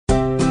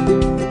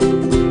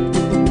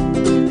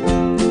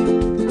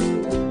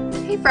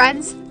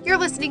friends, you're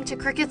listening to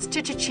Crickets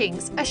to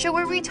Cha-Chings, a show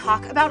where we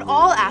talk about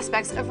all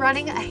aspects of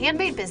running a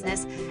handmade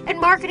business and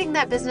marketing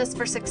that business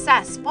for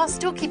success while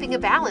still keeping a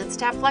balance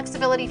to have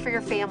flexibility for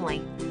your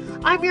family.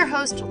 I'm your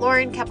host,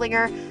 Lauren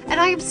Keplinger, and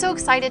I am so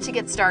excited to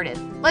get started.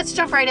 Let's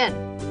jump right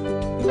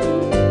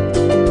in.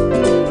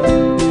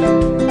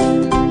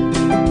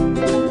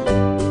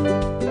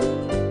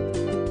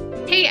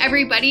 Hey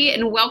everybody,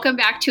 and welcome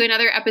back to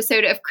another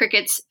episode of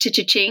Crickets to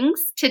Cha-Chings.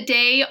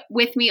 Today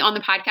with me on the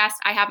podcast,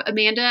 I have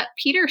Amanda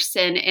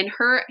Peterson and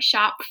her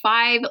shop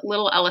 5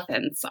 Little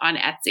Elephants on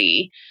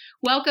Etsy.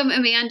 Welcome,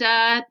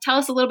 Amanda. Tell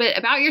us a little bit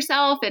about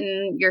yourself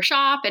and your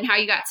shop and how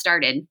you got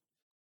started.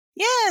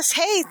 Yes.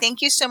 Hey,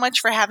 thank you so much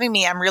for having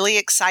me. I'm really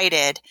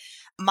excited.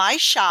 My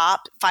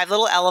shop, 5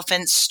 Little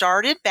Elephants,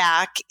 started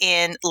back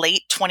in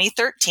late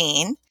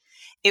 2013.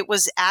 It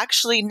was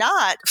actually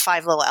not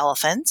 5 Little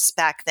Elephants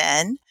back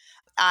then.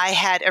 I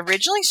had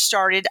originally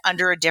started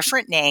under a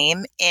different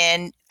name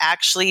and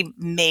actually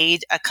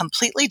made a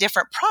completely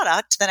different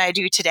product than I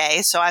do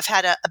today. So I've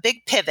had a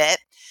big pivot.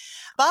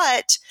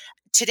 But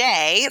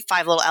today,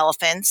 5 Little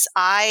Elephants,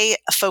 I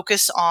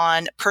focus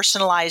on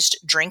personalized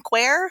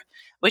drinkware,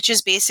 which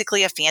is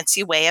basically a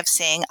fancy way of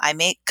saying I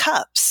make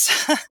cups.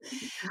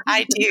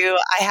 I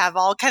have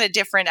all kind of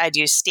different, I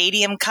do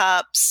stadium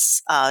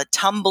cups,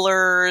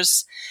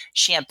 tumblers,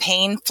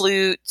 champagne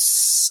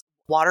flutes,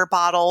 water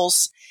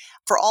bottles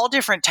for all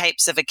different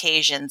types of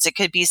occasions. It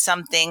could be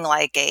something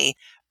like a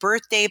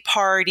birthday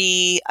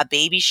party, a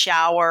baby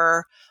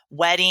shower,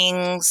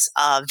 weddings,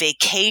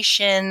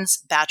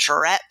 vacations,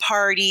 bachelorette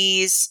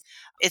parties.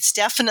 It's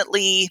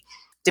definitely,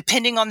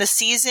 depending on the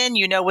season,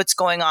 you know what's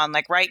going on.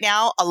 Like right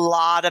now, a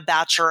lot of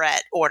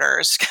bachelorette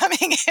orders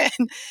coming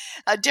in,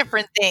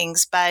 different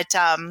things. But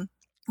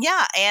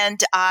yeah,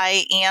 and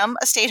I am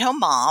a stay-at-home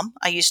mom.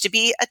 I used to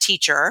be a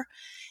teacher.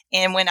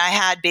 And when I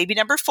had baby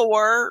number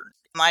 4,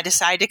 I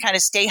decided to kind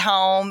of stay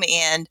home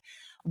and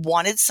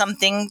wanted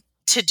something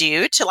to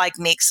do to like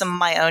make some of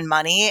my own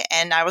money.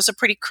 And I was a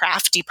pretty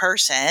crafty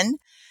person.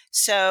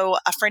 So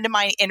a friend of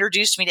mine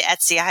introduced me to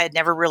Etsy. I had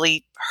never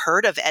really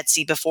heard of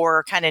Etsy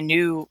before, kind of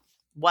knew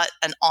what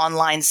an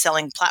online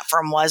selling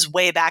platform was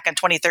way back in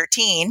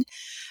 2013.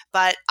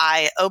 But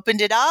I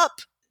opened it up,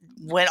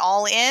 went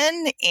all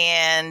in,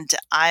 and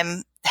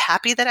I'm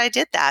happy that I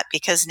did that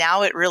because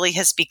now it really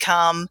has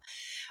become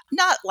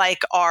not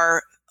like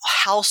our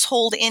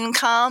household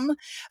income,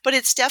 but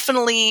it's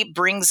definitely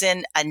brings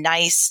in a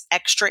nice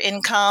extra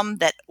income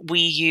that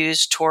we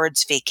use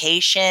towards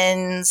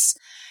vacations.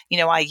 You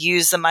know, I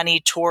use the money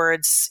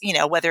towards,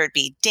 whether it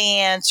be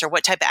dance or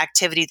what type of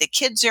activity the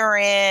kids are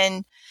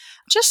in,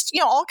 just,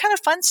 all kind of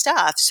fun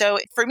stuff. So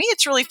for me,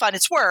 it's really fun.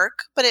 It's work,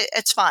 but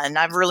it's fun.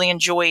 I've really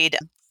enjoyed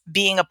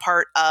being a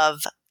part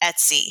of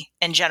Etsy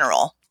in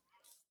general.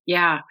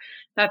 Yeah,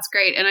 that's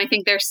great. And I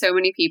think there's so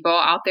many people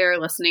out there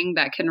listening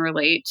that can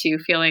relate to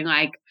feeling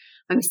like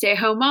I'm a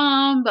stay-at-home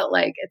mom, but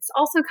like it's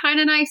also kind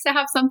of nice to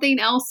have something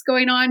else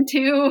going on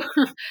too,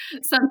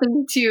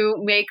 something to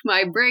make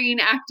my brain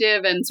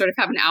active and sort of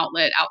have an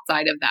outlet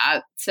outside of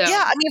that. So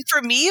yeah, I mean,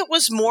 for me, it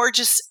was more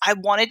just I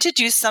wanted to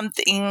do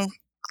something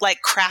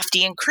like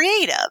crafty and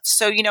creative.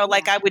 So,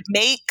 like I would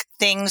make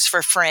things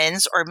for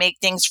friends or make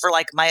things for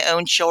like my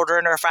own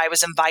children, or if I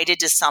was invited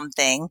to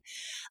something.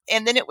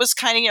 And then it was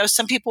kind of,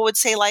 some people would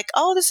say like,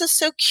 oh, this is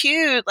so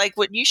cute. Like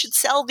you should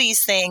sell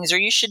these things or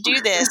you should do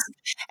this.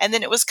 And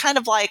then it was kind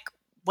of like,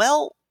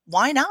 well,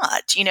 why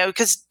not?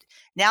 Because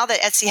now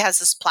that Etsy has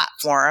this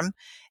platform,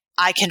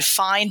 I can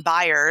find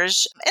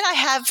buyers. And I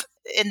have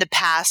in the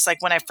past,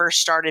 like when I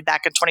first started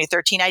back in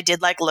 2013, I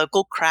did like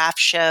local craft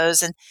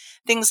shows and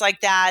things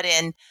like that.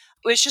 And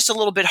it was just a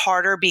little bit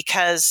harder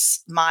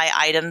because my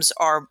items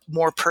are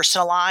more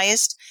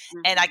personalized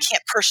and I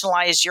can't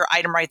personalize your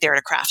item right there at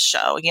a craft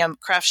show.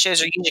 Craft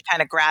shows are usually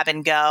kind of grab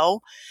and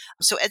go.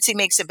 So Etsy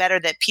makes it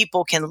better that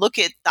people can look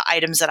at the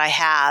items that I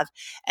have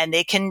and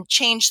they can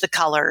change the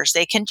colors.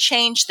 They can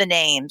change the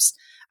names.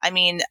 I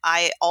mean,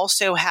 I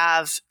also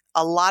have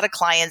a lot of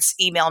clients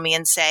email me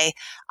and say,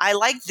 I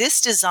like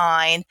this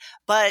design,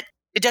 but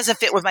it doesn't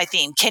fit with my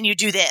theme. Can you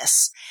do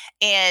this?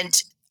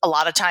 And a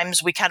lot of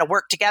times we kind of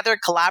work together,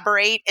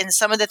 collaborate. And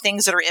some of the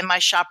things that are in my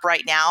shop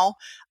right now,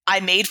 I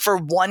made for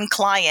one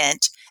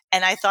client.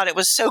 And I thought it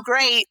was so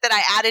great that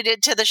I added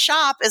it to the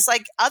shop as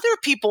like other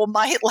people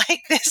might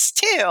like this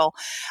too.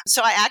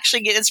 So I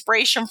actually get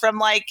inspiration from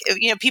like,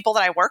 people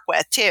that I work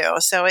with too.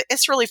 So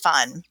it's really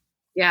fun.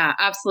 Yeah,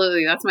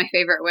 absolutely. That's my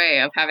favorite way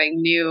of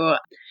having new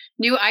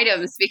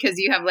items because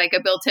you have like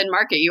a built-in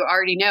market. You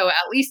already know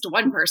at least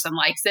one person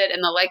likes it.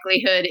 And the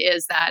likelihood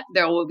is that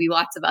there will be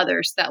lots of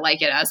others that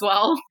like it as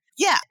well.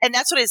 Yeah. And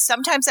that's what it is.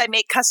 Sometimes I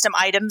make custom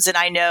items and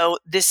I know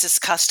this is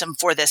custom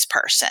for this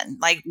person.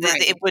 Like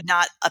it would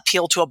not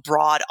appeal to a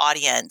broad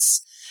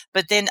audience.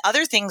 But then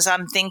other things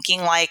I'm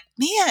thinking like,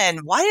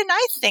 man, why didn't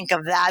I think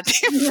of that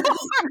before?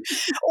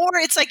 Or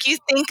it's like you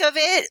think of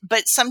it,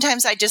 but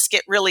sometimes I just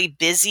get really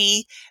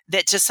busy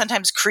that just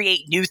sometimes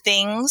create new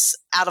things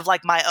out of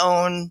like my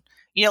own,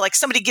 Like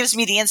somebody gives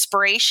me the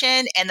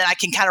inspiration and then I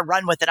can kind of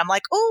run with it. I'm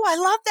like, oh, I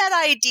love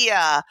that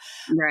idea.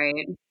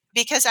 Right.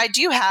 Because I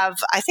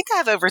think I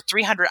have over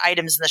 300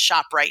 items in the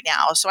shop right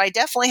now. So I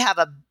definitely have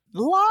a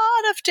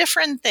lot of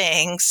different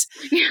things,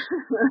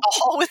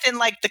 all within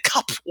like the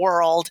cup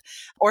world,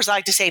 or as I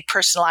like to say,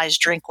 personalized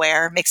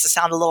drinkware. Makes it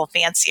sound a little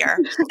fancier.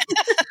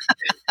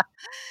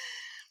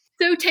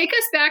 So take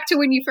us back to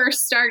when you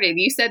first started.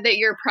 You said that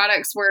your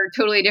products were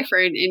totally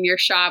different and your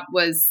shop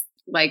was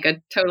like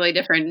a totally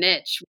different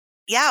niche.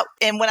 Yeah.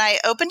 And when I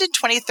opened in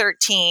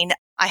 2013,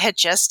 I had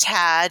just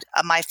had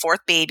my fourth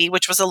baby,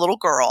 which was a little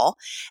girl,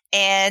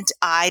 and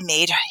I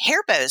made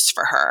hair bows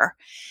for her.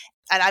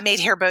 And I made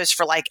hair bows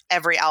for like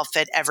every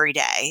outfit every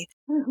day.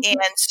 And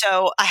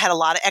so I had a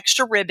lot of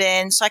extra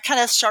ribbon. So I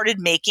kind of started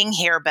making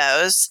hair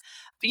bows,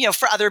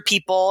 for other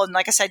people. And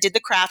like I said, I did the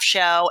craft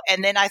show.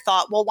 And then I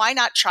thought, well, why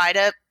not try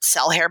to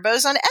sell hair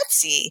bows on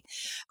Etsy?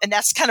 And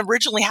that's kind of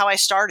originally how I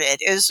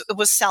started,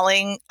 was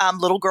selling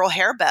little girl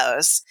hair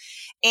bows.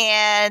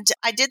 And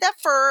I did that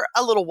for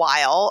a little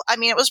while. I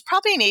mean, it was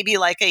probably maybe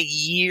like a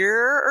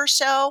year or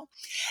so.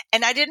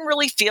 And I didn't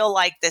really feel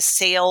like the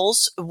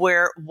sales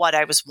were what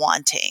I was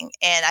wanting.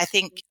 And I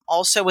think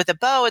also with a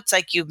bow, it's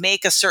like you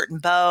make a certain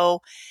bow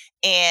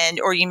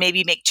or you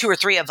maybe make 2 or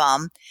 3 of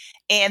them.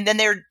 And then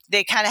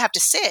they kind of have to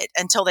sit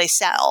until they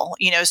sell,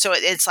 so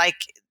it's like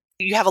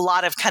you have a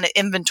lot of kind of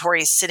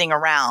inventory sitting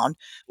around,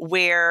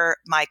 where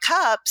my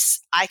cups,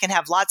 I can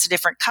have lots of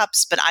different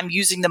cups, but I'm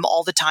using them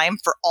all the time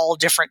for all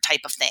different type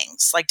of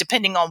things, like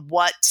depending on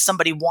what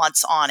somebody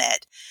wants on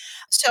it.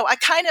 So I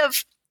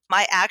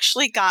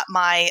actually got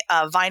my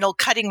vinyl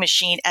cutting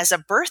machine as a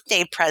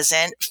birthday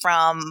present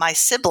from my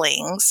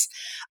siblings.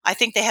 I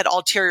think they had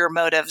ulterior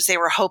motives. They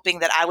were hoping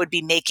that I would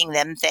be making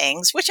them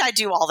things, which I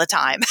do all the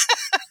time.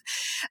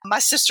 My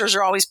sisters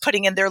are always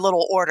putting in their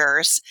little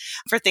orders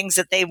for things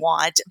that they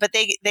want, but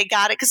they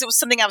got it because it was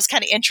something I was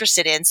kind of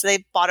interested in. So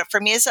they bought it for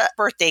me as a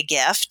birthday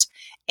gift.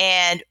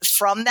 And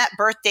from that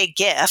birthday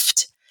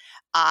gift,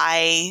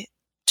 I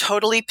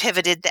totally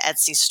pivoted the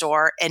Etsy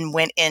store and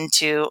went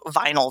into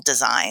vinyl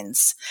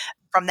designs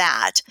from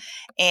that.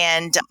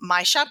 And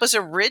my shop was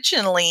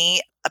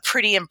originally a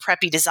Pretty and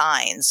Preppy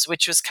Designs,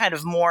 which was kind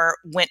of more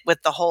went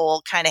with the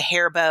whole kind of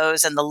hair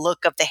bows and the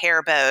look of the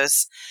hair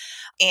bows.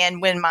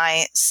 And when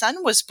my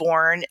son was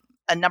born,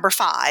 number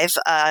 5,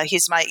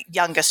 he's my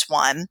youngest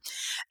one,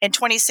 in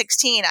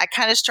 2016, I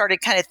kind of started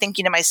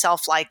thinking to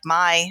myself, like,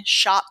 my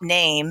shop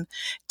name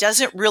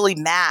doesn't really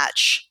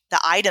match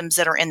the items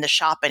that are in the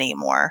shop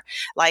anymore.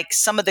 Like,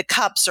 some of the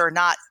cups are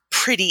not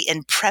pretty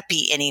and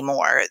preppy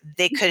anymore.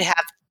 They could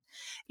have,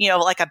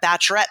 like a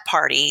bachelorette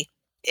party.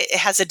 It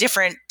has a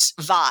different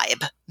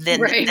vibe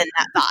than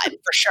that vibe,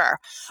 for sure.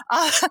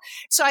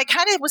 So I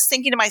kind of was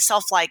thinking to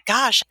myself, like,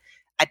 gosh,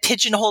 I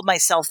pigeonholed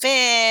myself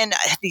in.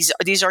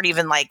 These aren't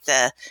even like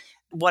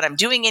what I'm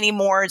doing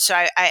anymore. So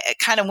I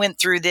kind of went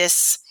through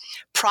this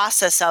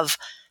process of,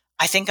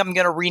 I think I'm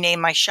going to rename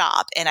my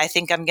shop, and I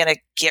think I'm going to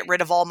get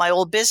rid of all my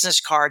old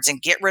business cards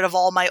and get rid of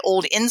all my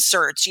old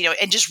inserts,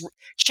 and just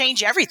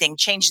change everything,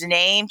 change the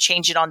name,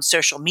 change it on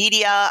social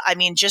media. I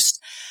mean,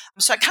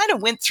 so I kind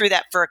of went through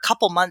that for a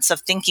couple months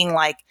of thinking,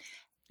 like,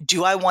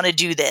 do I want to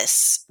do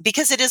this?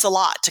 Because it is a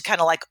lot to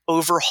kind of like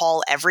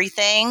overhaul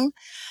everything.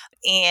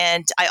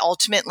 And I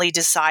ultimately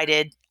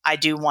decided I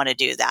do want to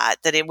do that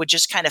it would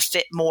just kind of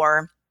fit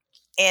more.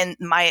 And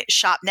my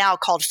shop now,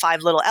 called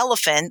 5 Little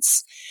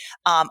Elephants,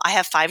 I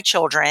have 5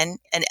 children.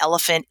 An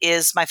elephant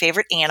is my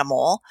favorite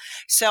animal.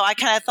 So I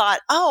kind of thought,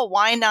 oh,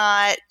 why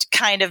not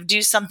kind of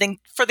do something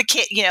for the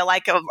kid,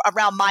 like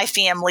around my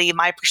family,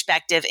 my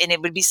perspective. And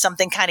it would be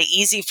something kind of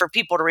easy for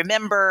people to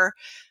remember.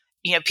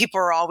 People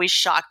are always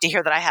shocked to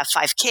hear that I have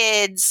 5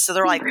 kids. So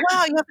they're like,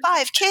 wow, you have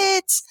 5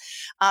 kids.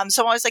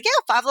 So I was like,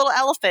 yeah, 5 Little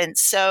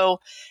Elephants.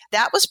 So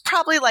that was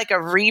probably like a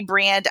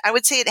rebrand. I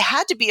would say it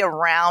had to be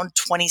around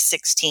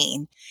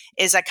 2016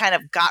 is I kind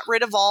of got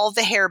rid of all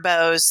the hair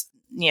bows,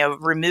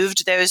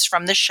 removed those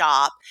from the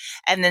shop,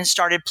 and then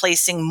started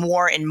placing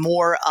more and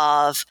more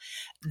of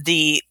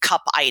the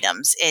cup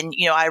items. And,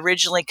 I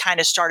originally kind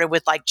of started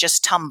with like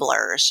just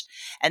tumblers,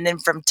 and then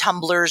from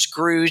tumblers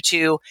grew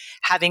to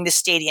having the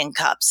stadium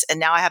cups. And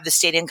now I have the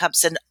stadium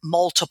cups in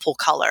multiple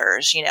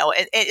colors,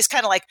 it's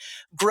kind of like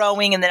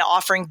growing and then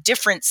offering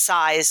different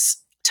size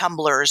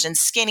tumblers and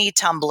skinny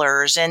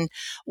tumblers and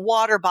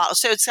water bottles.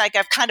 So it's like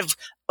I've kind of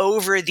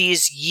over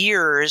these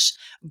years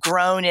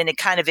grown and it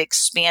kind of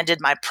expanded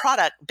my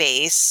product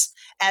base.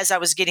 As I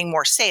was getting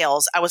more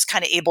sales, I was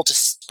kind of able to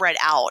spread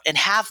out and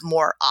have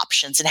more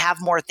options and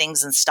have more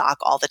things in stock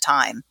all the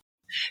time.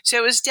 So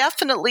it was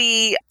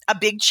definitely a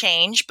big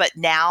change. But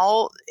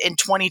now in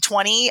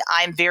 2020,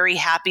 I'm very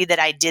happy that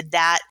I did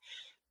that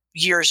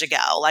years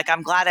ago. Like,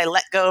 I'm glad I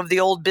let go of the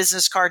old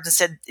business cards and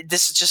said,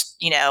 this is just,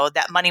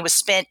 that money was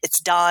spent. It's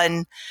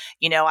done.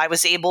 I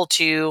was able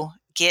to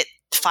get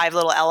 5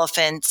 Little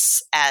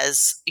Elephants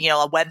as,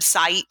 a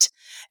website,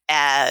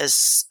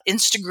 as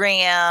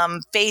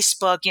Instagram,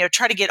 Facebook,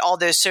 try to get all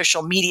those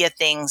social media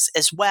things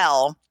as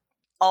well,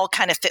 all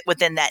kind of fit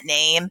within that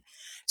name.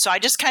 So I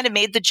just kind of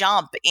made the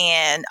jump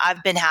and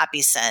I've been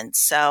happy since.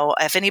 So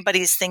if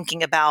anybody's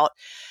thinking about,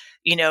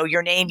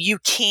 your name, you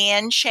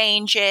can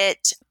change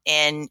it.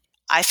 And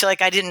I feel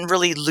like I didn't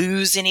really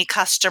lose any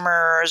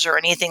customers or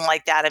anything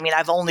like that. I mean,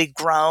 I've only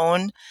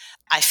grown,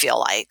 I feel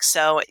like.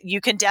 So you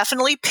can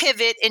definitely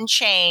pivot and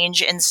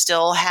change and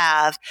still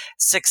have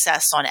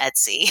success on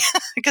Etsy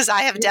because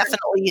I have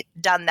definitely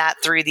done that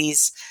through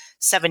these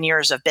 7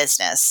 years of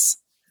business.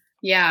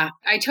 Yeah,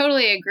 I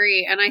totally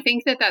agree. And I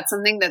think that that's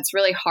something that's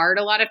really hard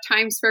a lot of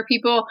times for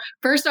people.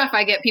 First off,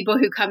 I get people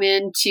who come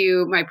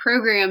into my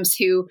programs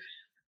who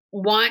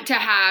want to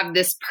have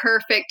this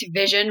perfect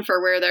vision for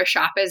where their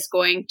shop is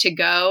going to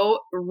go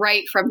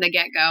right from the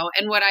get-go.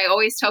 And what I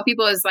always tell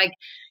people is like,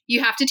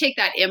 you have to take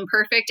that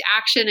imperfect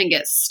action and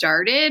get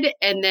started.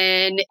 And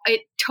then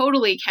it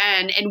totally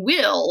can and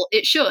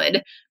it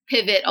should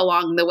pivot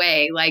along the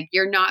way. Like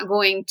you're not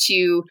going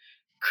to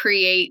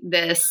create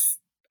this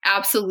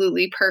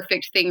absolutely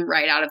perfect thing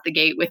right out of the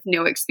gate with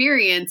no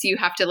experience. You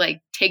have to like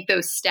take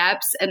those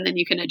steps and then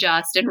you can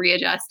adjust and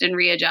readjust and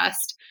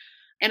readjust.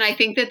 And I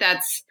think that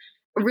that's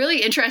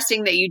really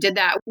interesting that you did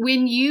that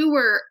when you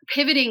were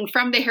pivoting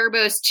from the hair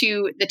bows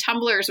to the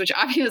tumblers, which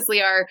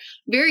obviously are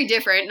very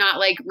different, not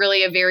like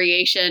really a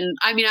variation.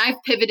 I mean,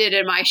 I've pivoted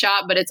in my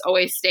shop, but it's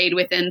always stayed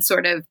within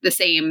sort of the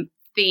same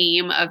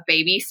theme of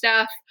baby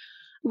stuff.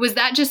 Was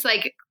that just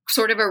like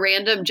sort of a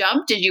random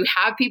jump? Did you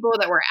have people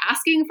that were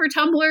asking for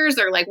tumblers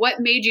or like what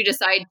made you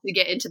decide to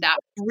get into that?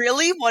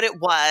 Really what it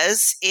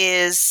was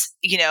is,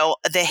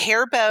 the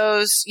hair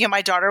bows,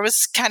 my daughter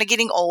was kind of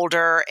getting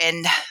older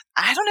and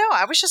I don't know,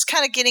 I was just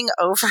kind of getting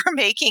over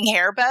making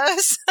hair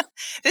bows,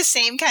 the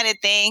same kind of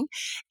thing.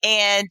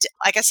 And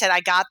like I said,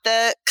 I got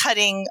the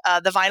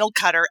vinyl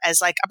cutter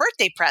as like a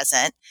birthday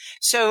present.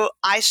 So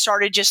I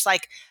started just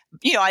like,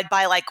 I'd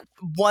buy like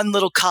one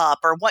little cup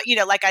or what,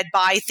 like I'd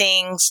buy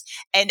things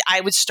and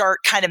I would start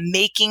kind of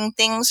making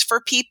things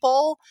for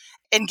people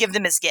and give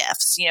them as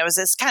gifts. It was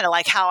this kind of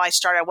like how I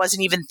started. I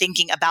wasn't even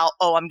thinking about,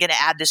 I'm going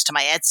to add this to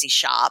my Etsy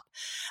shop.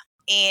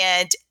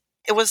 And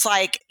it was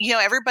like,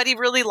 everybody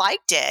really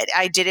liked it.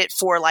 I did it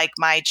for like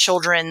my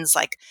children's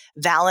like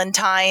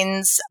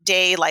Valentine's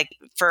Day, like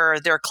for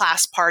their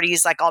class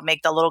parties, like I'll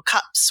make the little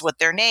cups with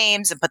their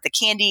names and put the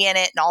candy in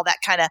it and all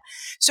that kind of.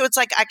 So it's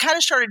like, I kind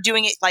of started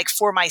doing it like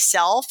for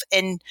myself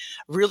and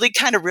really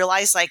kind of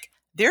realized like,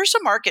 there's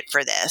a market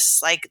for this.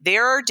 Like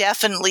there are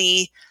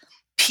definitely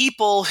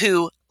people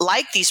who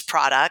like these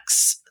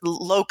products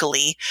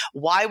locally.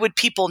 Why would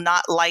people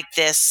not like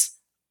this,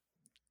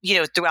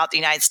 throughout the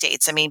United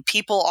States? I mean,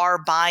 people are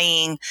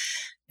buying,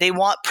 they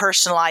want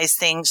personalized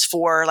things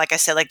for, like I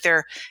said, like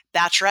their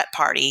bachelorette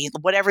party,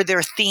 whatever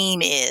their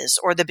theme is,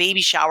 or the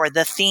baby shower,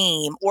 the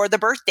theme, or the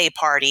birthday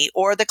party,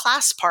 or the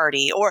class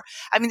party, or,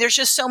 I mean, there's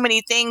just so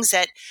many things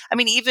that, I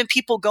mean, even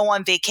people go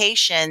on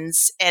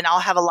vacations and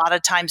I'll have a lot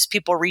of times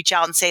people reach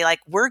out and say like,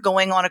 we're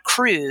going on a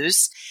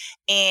cruise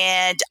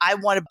and I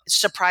want to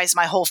surprise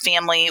my whole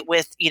family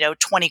with,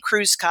 20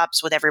 cruise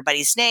cups with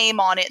everybody's name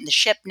on it and the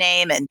ship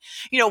name and,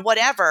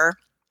 whatever.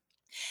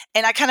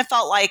 And I kind of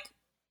felt like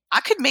I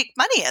could make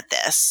money at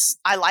this.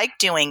 I like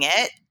doing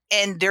it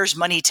and there's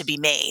money to be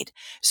made.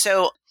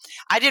 So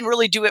I didn't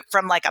really do it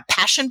from like a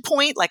passion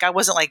point. Like I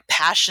wasn't like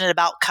passionate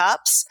about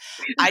cups.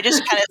 I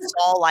just kind of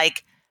saw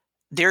like,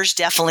 there's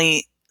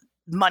definitely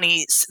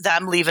money that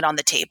I'm leaving on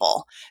the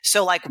table.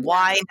 So like,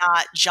 why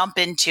not jump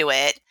into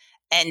it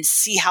and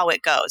see how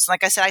it goes?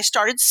 Like I said, I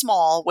started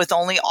small with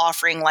only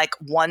offering like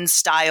one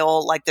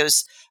style, like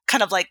those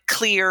kind of like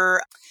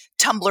clear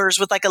tumblers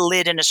with like a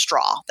lid and a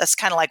straw. That's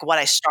kind of like what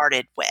I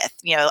started with,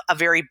 a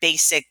very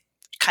basic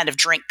kind of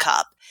drink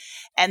cup.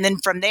 And then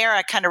from there,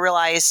 I kind of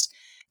realized,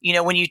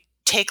 when you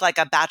take like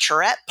a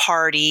bachelorette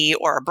party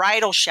or a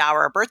bridal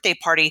shower, a birthday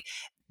party,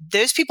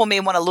 those people may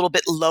want a little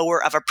bit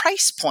lower of a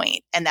price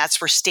point. And that's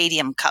where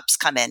stadium cups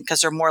come in because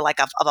they're more like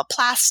of a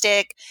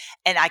plastic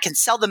and I can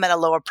sell them at a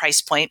lower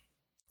price point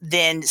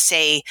than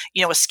say,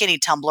 a skinny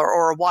tumbler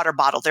or a water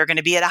bottle. They're going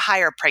to be at a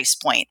higher price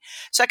point.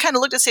 So I kind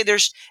of looked and say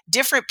there's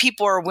different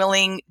people are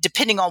willing,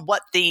 depending on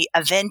what the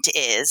event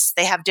is,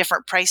 they have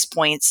different price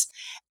points.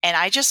 And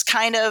I just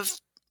kind of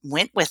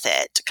went with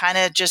it,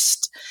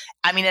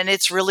 and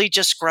it's really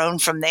just grown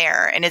from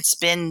there. And it's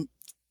been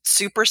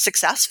super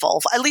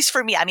successful, at least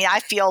for me. I mean,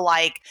 I feel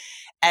like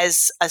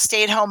as a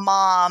stay-at-home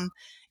mom,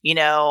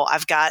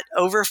 I've got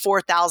over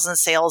 4,000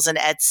 sales in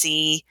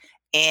Etsy.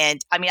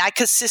 And I mean, I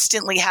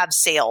consistently have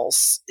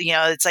sales,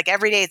 it's like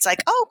every day it's like,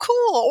 oh,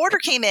 cool. Order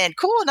came in.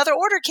 Cool. Another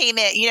order came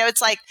in. It's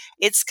like,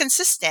 it's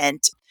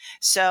consistent.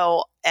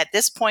 So at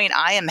this point,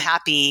 I am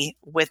happy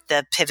with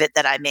the pivot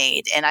that I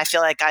made. And I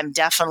feel like I'm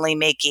definitely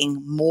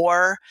making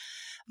more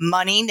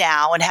money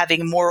now and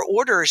having more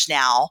orders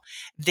now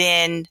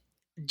than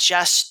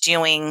just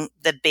doing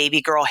the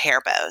baby girl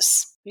hair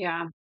bows.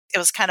 Yeah. It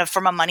was kind of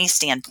from a money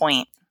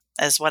standpoint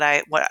is what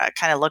I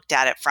kind of looked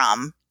at it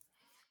from.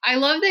 I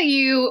love that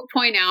you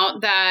point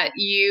out that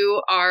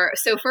you are,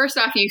 so first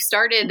off, you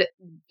started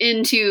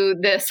into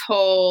this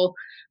whole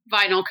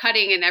vinyl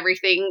cutting and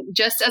everything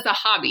just as a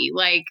hobby.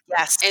 Like,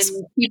 Yes.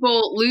 and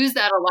people lose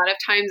that a lot of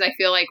times. I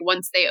feel like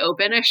once they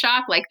open a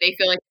shop, like they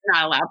feel like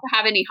they're not allowed to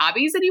have any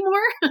hobbies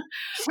anymore,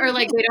 or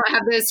like they don't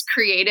have those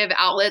creative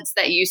outlets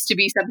that used to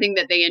be something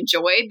that they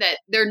enjoyed that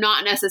they're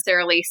not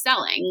necessarily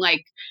selling.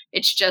 Like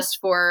it's just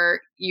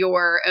for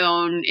your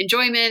own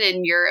enjoyment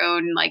and your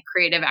own like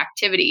creative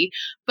activity,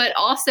 but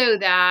also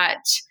that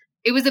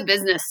it was a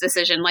business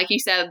decision. Like you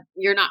said,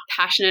 you're not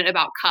passionate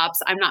about cups.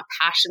 I'm not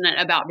passionate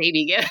about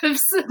baby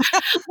gifts.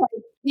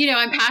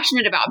 I'm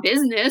passionate about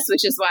business,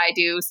 which is why I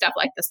do stuff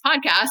like this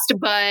podcast,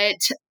 but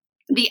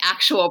the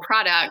actual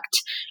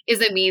product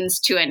is a means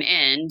to an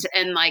end.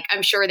 And like,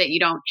 I'm sure that you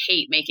don't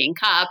hate making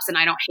cups and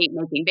I don't hate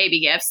making baby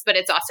gifts, but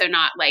it's also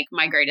not like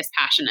my greatest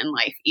passion in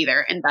life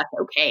either. And that's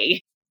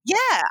okay.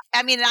 Yeah.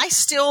 I mean,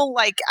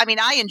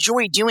 I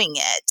enjoy doing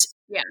it.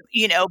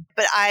 Yeah.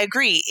 But I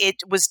agree. It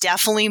was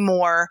definitely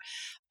more,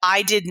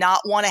 I did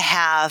not want to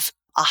have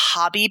a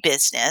hobby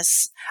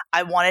business.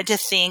 I wanted to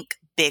think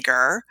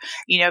bigger,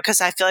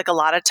 because I feel like a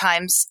lot of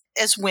times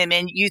as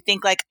women, you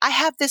think like, I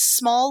have this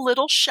small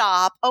little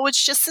shop. Oh,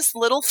 it's just this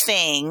little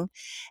thing.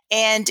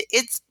 And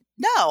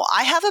no,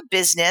 I have a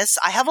business.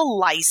 I have a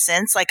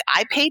license. Like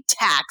I pay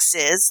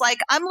taxes. Like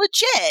I'm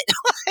legit,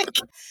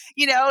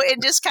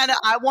 and just kind of,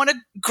 I want to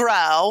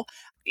grow,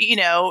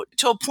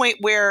 to a point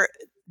where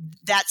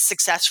that's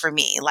success for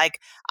me. Like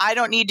I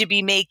don't need to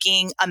be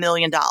making $1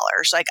 million.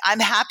 Like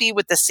I'm happy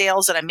with the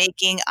sales that I'm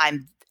making.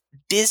 I'm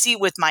busy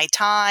with my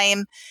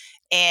time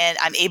and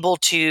I'm able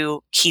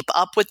to keep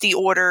up with the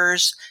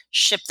orders,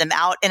 ship them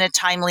out in a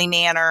timely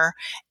manner,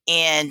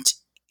 and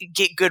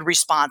get good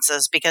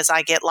responses because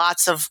I get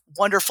lots of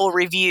wonderful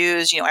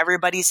reviews.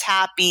 Everybody's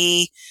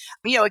happy.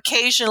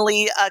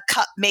 Occasionally a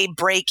cup may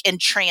break in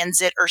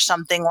transit or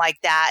something like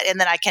that. And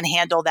then I can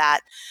handle that,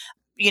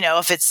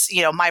 if it's,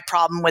 my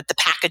problem with the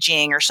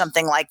packaging or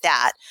something like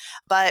that.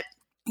 But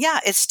yeah,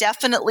 it's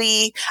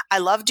definitely, I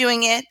love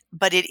doing it,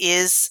 but it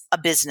is a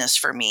business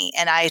for me.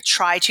 And I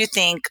try to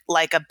think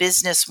like a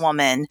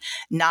businesswoman,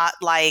 not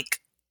like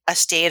a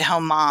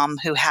stay-at-home mom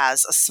who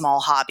has a small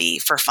hobby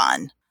for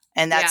fun.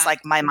 And that's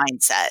like my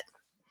mindset.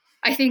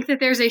 I think that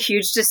there's a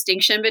huge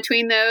distinction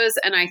between those.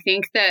 And I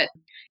think that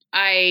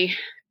I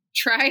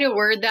try to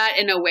word that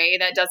in a way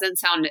that doesn't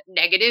sound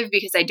negative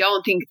because I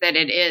don't think that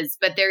it is,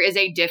 but there is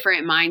a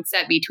different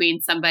mindset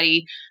between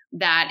somebody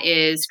that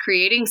is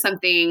creating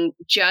something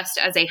just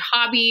as a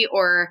hobby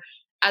or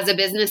as a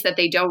business that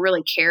they don't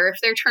really care if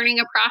they're turning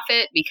a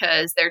profit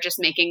because they're just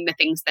making the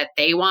things that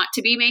they want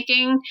to be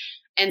making,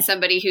 and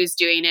somebody who's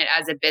doing it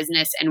as a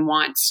business and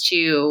wants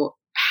to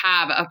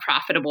have a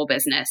profitable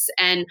business.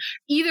 And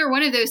either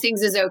one of those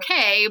things is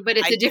okay, but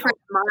it's a different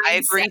mindset. I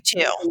agree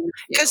too.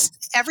 Because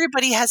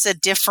everybody has a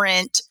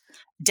different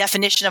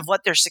definition of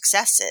what their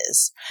success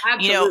is.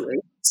 Absolutely.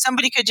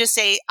 Somebody could just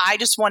say, I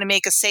just want to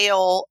make a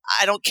sale.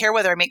 I don't care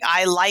whether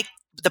I like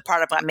the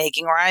product I'm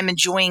making or I'm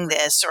enjoying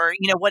this or,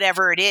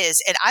 whatever it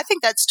is. And I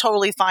think that's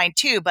totally fine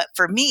too. But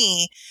for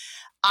me,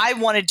 I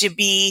wanted to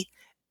be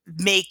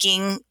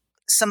making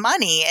some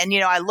money. And,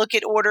 I look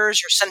at orders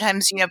or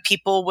sometimes,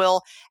 people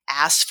will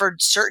ask for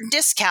certain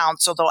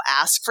discounts or they'll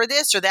ask for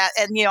this or that.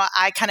 And,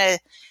 I kind of,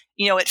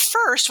 at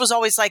first was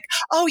always like,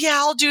 oh yeah,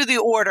 I'll do the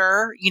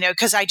order,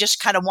 cause I just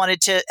kind of wanted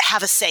to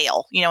have a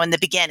sale, in the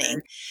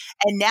beginning.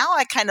 And now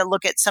I kind of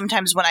look at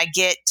sometimes when I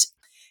get,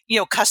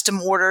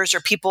 custom orders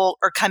or people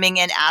are coming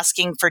in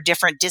asking for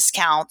different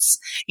discounts,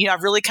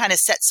 I've really kind of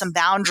set some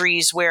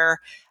boundaries where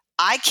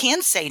I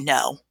can say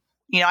no.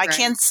 I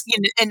can't,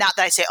 and not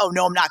that I say, oh,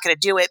 no, I'm not going to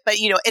do it, but,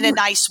 in a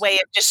nice way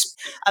of just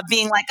of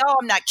being like, oh,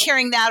 I'm not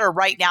carrying that. Or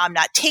right now I'm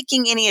not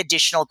taking any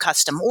additional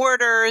custom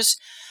orders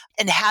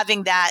and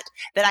having that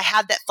I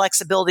have that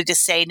flexibility to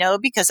say no,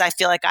 because I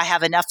feel like I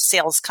have enough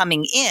sales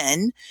coming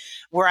in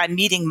where I'm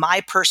meeting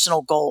my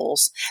personal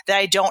goals that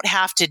I don't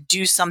have to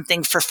do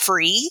something for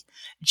free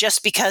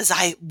just because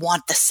I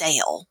want the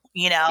sale.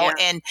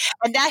 And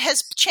that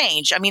has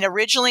changed. I mean,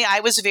 originally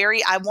I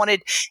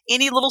wanted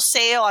any little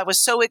sale. I was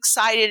so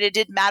excited. It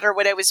didn't matter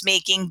what I was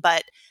making,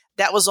 but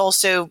that was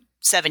also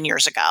 7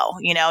 years ago.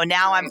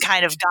 Now I'm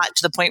kind of got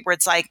to the point where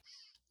it's like,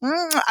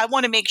 I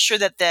want to make sure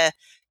that the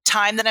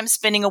time that I'm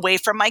spending away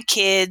from my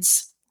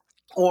kids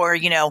or,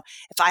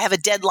 if I have a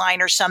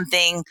deadline or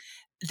something,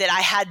 that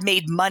I had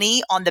made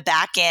money on the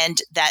back end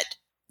that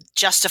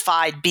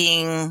justified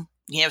being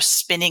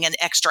spending an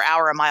extra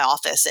hour in my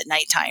office at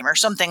nighttime or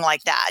something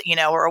like that,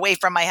 or away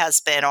from my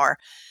husband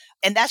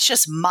and that's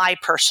just my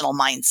personal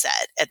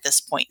mindset at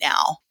this point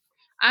now.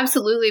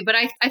 Absolutely. But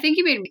I think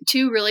you made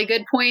two really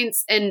good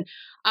points, and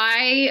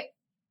I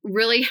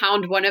really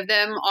hound one of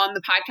them on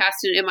the podcast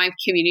and in my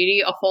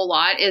community a whole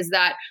lot is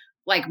that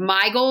like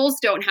my goals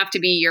don't have to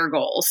be your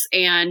goals,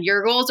 and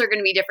your goals are going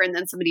to be different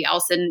than somebody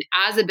else. And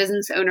as a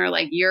business owner,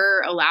 like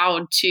you're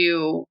allowed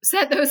to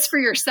set those for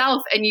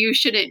yourself, and you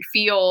shouldn't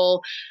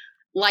feel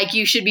like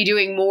you should be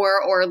doing more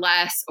or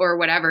less or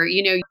whatever.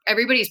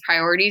 Everybody's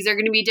priorities are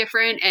going to be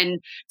different. And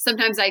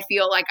sometimes I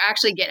feel like I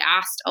actually get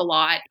asked a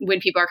lot when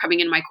people are coming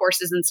in my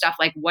courses and stuff,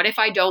 like, what if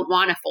I don't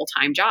want a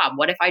full-time job?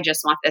 What if I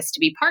just want this to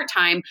be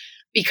part-time?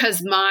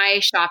 Because my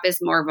shop is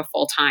more of a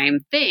full-time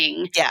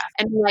thing. Yeah.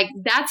 And like,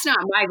 that's not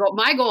my goal.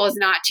 My goal is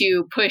not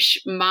to push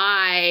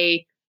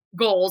my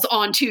goals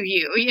onto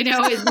you,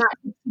 is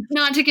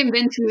not to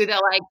convince you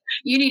that like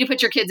you need to put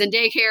your kids in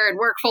daycare and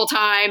work full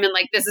time and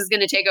like this is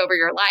going to take over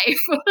your life.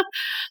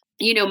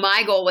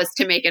 My goal was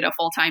to make it a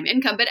full-time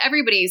income, but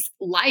everybody's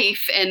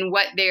life and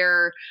what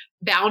their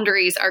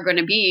boundaries are going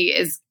to be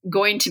is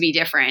going to be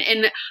different.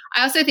 And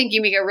I also think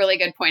you make a really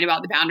good point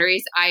about the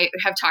boundaries. I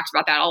have talked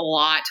about that a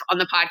lot on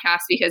the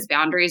podcast because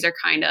boundaries are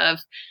kind of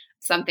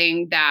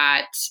something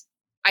that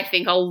I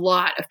think a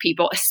lot of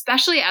people,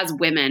 especially as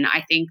women,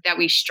 I think that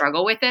we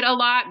struggle with it a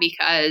lot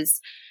because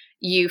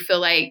you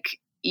feel like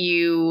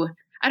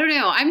I don't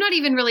know, I'm not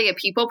even really a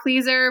people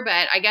pleaser,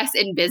 but I guess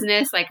in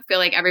business, like I feel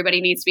like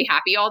everybody needs to be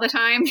happy all the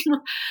time.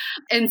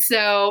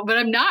 But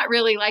I'm not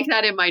really like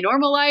that in my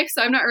normal life.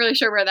 So I'm not really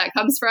sure where that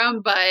comes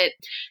from. But,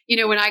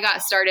 when I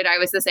got started, I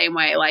was the same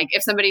way. Like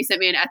if somebody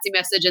sent me an Etsy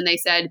message and they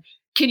said,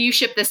 can you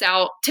ship this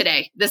out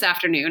today, this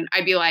afternoon?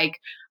 I'd be like,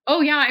 oh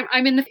yeah,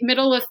 I'm in the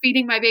middle of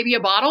feeding my baby a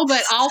bottle,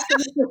 but I'll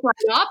finish this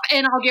right up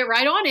and I'll get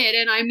right on it.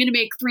 And I'm going to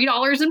make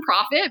 $3 in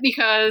profit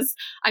because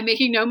I'm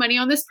making no money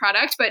on this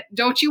product, but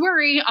don't you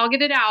worry, I'll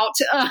get it out.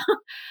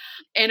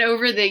 And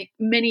over the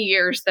many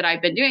years that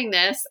I've been doing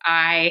this,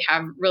 I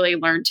have really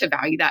learned to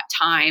value that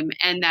time,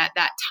 and that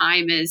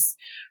time is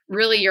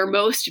really your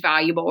most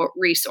valuable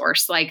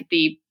resource. Like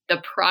the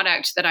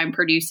product that I'm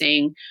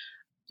producing,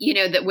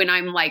 that when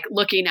I'm like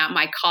looking at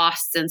my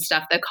costs and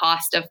stuff, the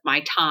cost of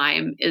my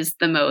time is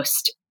the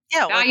most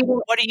valuable.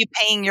 Like, what are you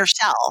paying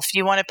yourself?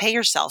 You want to pay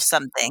yourself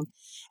something.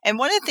 And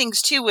one of the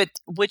things too,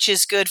 which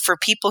is good for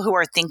people who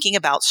are thinking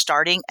about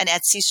starting an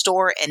Etsy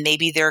store and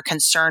maybe they're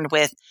concerned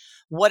with,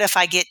 what if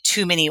I get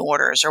too many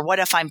orders or what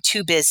if I'm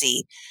too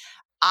busy?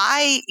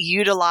 I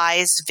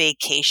utilize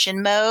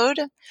vacation mode.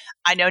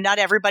 I know not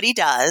everybody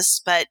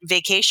does, but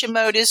vacation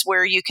mode is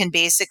where you can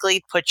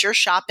basically put your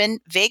shop in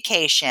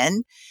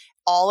vacation.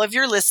 All of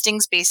your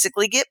listings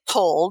basically get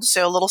pulled.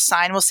 So a little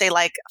sign will say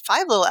like,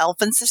 Five Little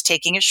Elephants is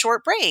taking a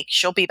short break.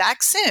 She'll be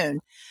back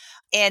soon.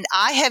 And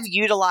I have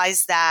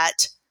utilized that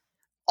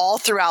all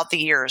throughout the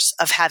years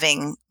of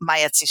having my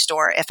Etsy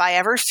store. If I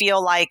ever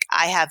feel like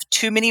I have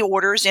too many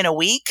orders in a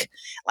week,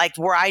 like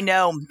where I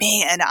know,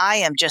 man, I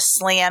am just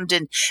slammed.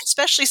 And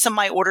especially some of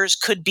my orders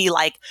could be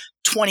like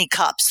 20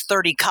 cups,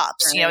 30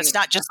 cups. Right. It's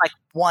not just like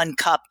 1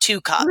 cup,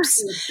 2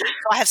 cups. So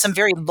I have some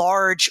very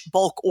large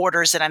bulk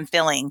orders that I'm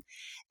filling.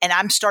 And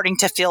I'm starting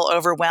to feel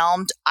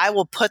overwhelmed, I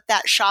will put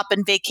that shop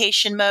in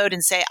vacation mode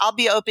and say, I'll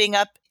be opening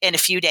up in a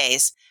few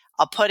days.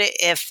 I'll put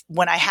it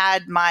when I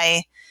had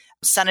my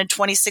son in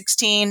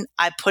 2016,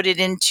 I put it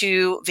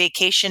into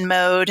vacation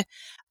mode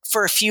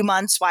for a few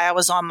months while I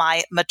was on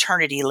my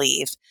maternity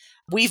leave.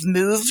 We've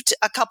moved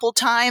a couple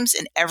times,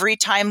 and every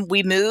time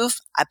we move,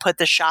 I put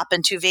the shop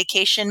into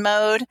vacation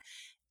mode.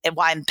 And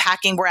while I'm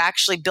packing, we're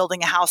actually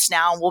building a house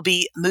now, and we'll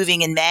be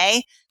moving in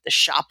May. The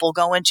shop will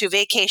go into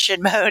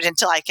vacation mode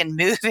until I can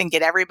move and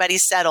get everybody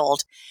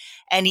settled.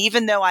 And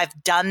even though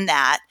I've done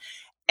that,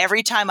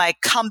 every time I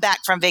come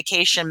back from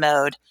vacation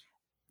mode,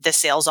 the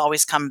sales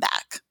always come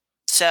back.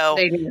 So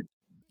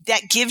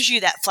that gives you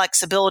that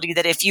flexibility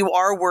that if you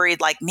are worried,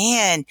 like,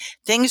 man,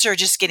 things are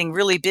just getting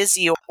really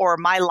busy, or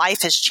my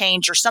life has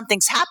changed, or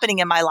something's happening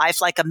in my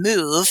life, like a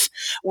move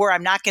where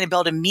I'm not going to be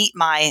able to meet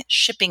my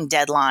shipping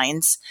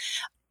deadlines,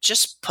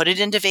 just put it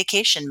into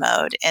vacation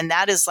mode. And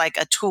that is like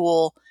a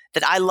tool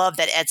that I love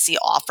that Etsy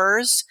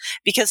offers,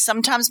 because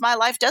sometimes my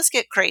life does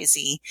get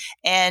crazy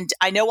and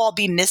I know I'll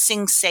be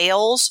missing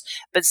sales,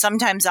 but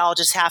sometimes I'll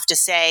just have to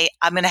say,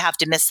 I'm going to have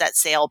to miss that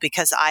sale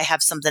because I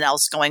have something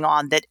else going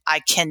on that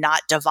I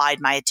cannot divide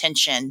my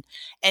attention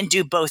and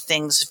do both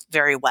things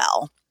very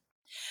well.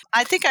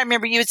 I think I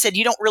remember you had said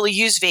you don't really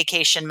use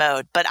vacation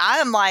mode, but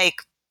I'm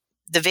like,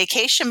 the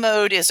vacation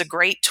mode is a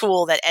great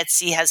tool that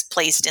Etsy has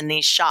placed in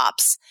these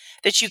shops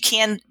that you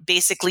can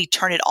basically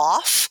turn it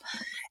off.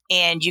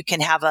 And you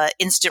can have an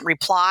instant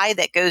reply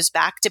that goes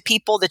back to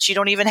people that you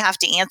don't even have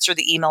to answer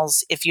the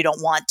emails if you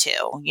don't want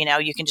to.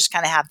 You can just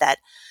kind of have that.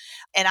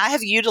 And I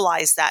have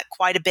utilized that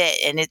quite a bit.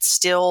 And it's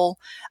still,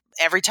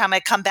 every time I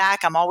come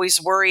back, I'm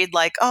always worried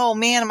like, oh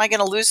man, am I going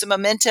to lose the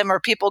momentum? Are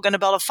people going to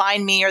be able to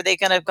find me? Are they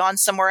going to have gone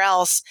somewhere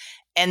else?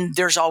 And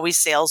there's always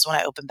sales when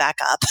I open back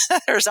up.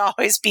 There's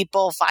always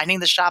people finding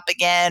the shop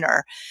again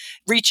or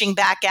reaching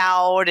back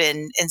out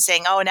and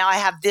saying, oh, now I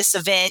have this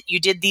event. You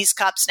did these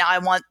cups. Now I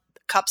want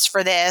cups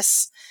for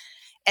this.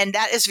 And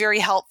that is very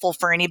helpful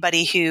for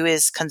anybody who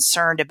is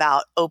concerned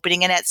about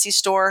opening an Etsy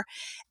store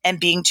and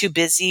being too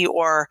busy,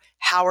 or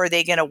how are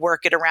they going to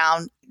work it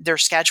around their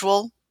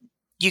schedule.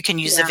 You can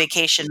use the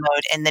vacation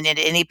mode, and then at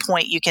any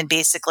point you can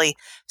basically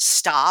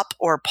stop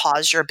or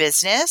pause your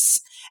business.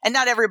 And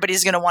not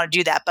everybody's going to want to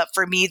do that. But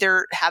for me,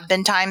 there have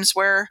been times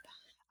where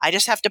I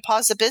just have to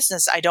pause the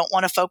business. I don't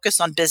want to focus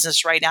on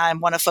business right now. I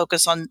want to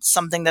focus on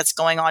something that's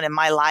going on in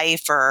my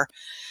life, or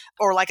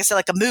like I said,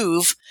 like a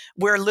move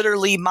where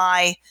literally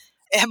my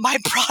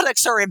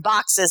products are in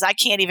boxes. I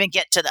can't even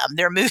get to them.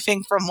 They're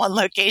moving from one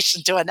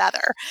location to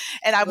another,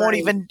 and I won't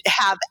even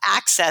have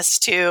access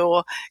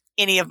to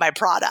any of my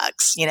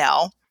products,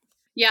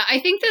 Yeah, I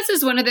think this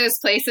is one of those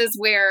places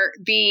where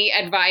the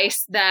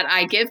advice that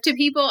I give to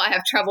people, I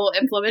have trouble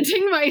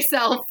implementing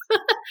myself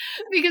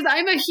because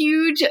I'm a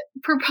huge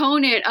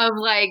proponent of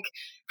like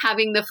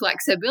having the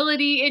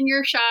flexibility in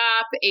your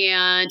shop.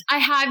 And I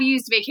have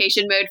used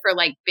vacation mode for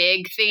like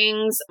big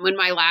things. When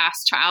my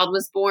last child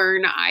was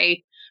born, I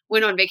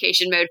went on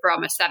vacation mode for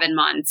almost 7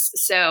 months.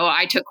 So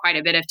I took quite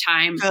a bit of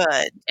time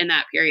in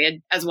that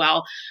period as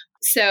well.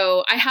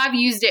 So I have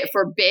used it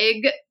for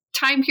big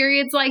time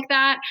periods like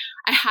that.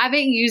 I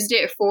haven't used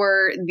it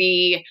for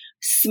the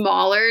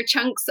smaller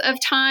chunks of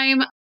time.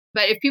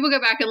 But if people go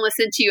back and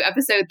listen to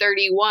episode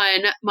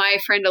 31, my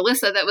friend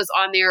Alyssa that was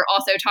on there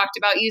also talked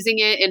about using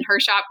it in her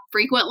shop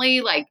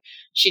frequently. Like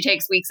she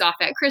takes weeks off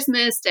at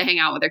Christmas to hang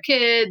out with her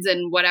kids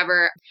and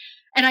whatever.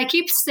 And I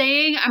keep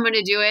saying I'm going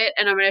to do it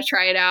and I'm going to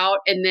try it out.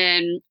 And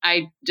then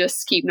I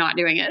just keep not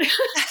doing it.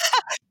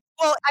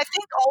 Well, I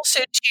think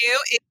also too,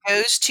 it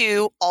goes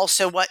to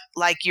also what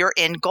like your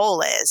end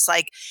goal is.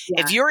 Like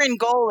if your end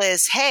goal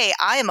is, hey,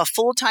 I am a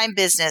full-time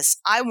business,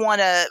 I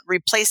want to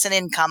replace an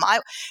income,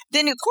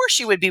 then of course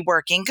you would be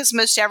working, because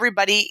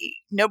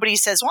nobody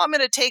says, well, I'm going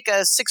to take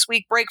a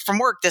 6-week break from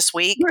work this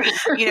week,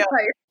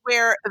 Right.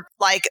 Where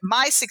like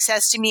my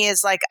success to me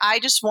is like, I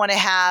just want to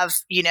have,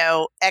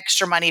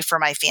 extra money for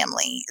my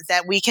family,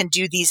 that we can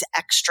do these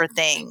extra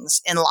things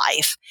in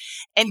life,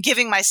 and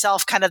giving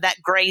myself kind of that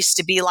grace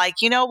to be like,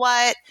 you know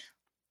what?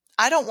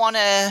 I don't want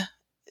to,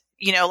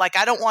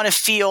 I don't want to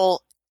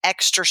feel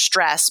extra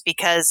stress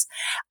because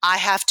I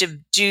have to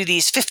do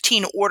these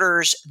 15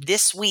 orders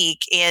this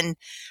week. And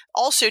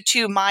also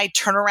too, my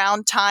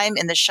turnaround time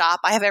in the shop,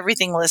 I have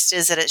everything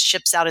listed that it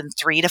ships out in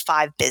 3 to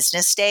 5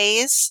 business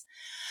days.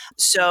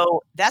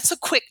 So that's a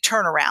quick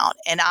turnaround,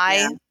 and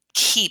I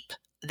keep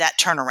that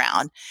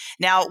turnaround.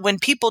 Now, when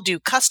people do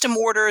custom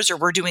orders or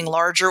we're doing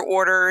larger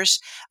orders,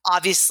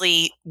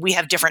 obviously we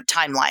have different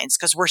timelines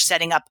because we're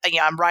setting up,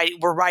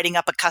 we're writing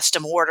up a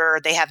custom order.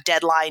 They have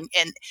deadline,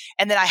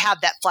 and then I have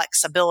that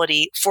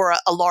flexibility for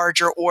a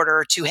larger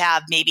order to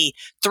have maybe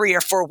 3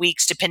 or 4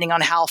 weeks, depending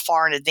on how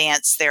far in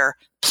advance they're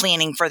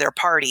planning for their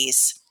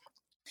parties.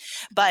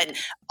 But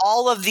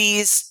all of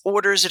these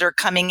orders that are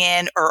coming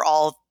in are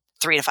all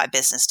 3 to 5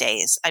 business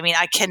days. I mean,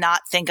 I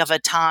cannot think of a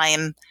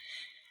time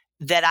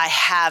that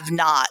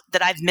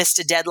I've missed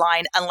a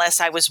deadline unless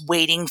I was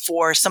waiting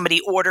for somebody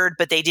ordered,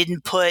 but they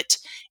didn't put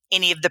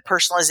any of the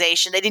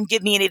personalization. They didn't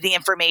give me any of the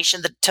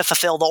information to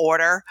fulfill the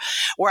order,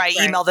 where I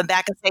email them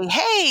back and say,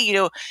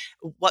 hey,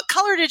 what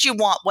color did you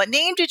want? What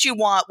name did you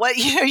want? What,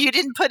 you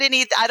didn't put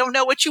any, I don't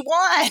know what you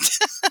want.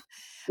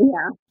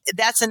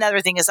 That's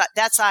another thing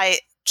I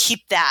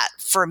keep that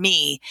for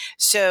me.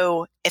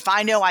 So if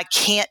I know I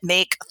can't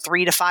make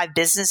 3 to 5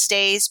 business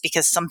days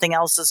because something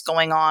else is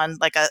going on,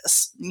 like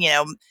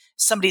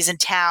somebody's in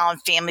town,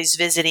 family's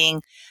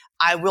visiting,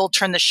 I will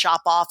turn the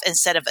shop off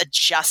instead of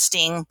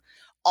adjusting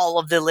all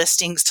of the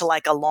listings to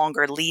like a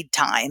longer lead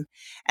time.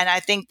 And I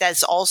think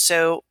that's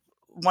also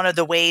one of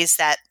the ways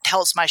that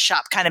helps my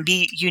shop kind of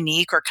be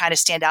unique or kind of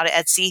stand out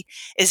at Etsy,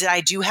 is that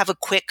I do have a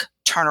quick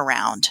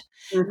turnaround,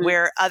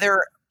 where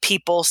other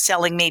people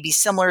selling maybe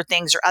similar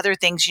things or other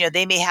things,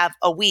 they may have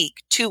a week,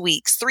 2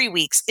 weeks, 3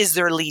 weeks is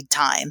their lead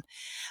time.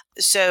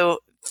 So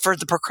for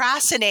the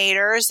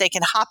procrastinators, they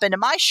can hop into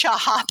my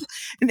shop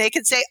and they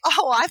can say,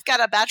 oh, I've got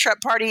a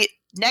bachelorette party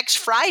next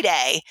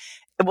Friday.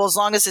 Well, as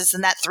long as it's in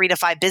that 3 to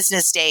 5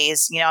 business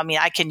days,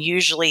 I can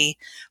usually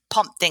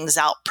pump things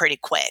out pretty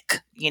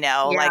quick,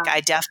 like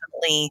I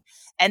definitely,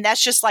 and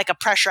that's just like a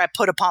pressure I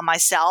put upon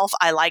myself.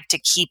 I like to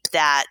keep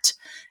that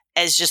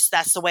as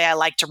that's the way I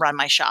like to run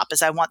my shop,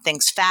 is I want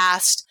things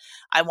fast.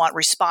 I want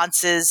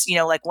responses,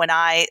 like when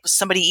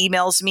somebody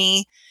emails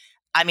me,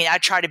 I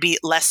try to be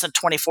less than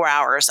 24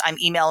 hours. I'm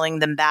emailing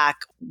them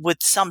back with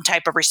some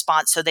type of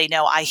response so they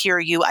know I hear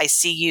you, I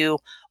see you.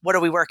 What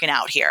are we working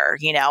out here?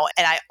 And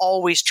I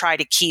always try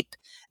to keep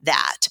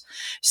that.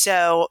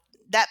 So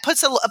that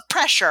puts a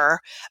pressure,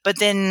 but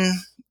then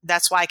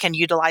that's why I can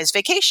utilize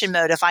vacation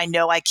mode if I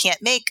know I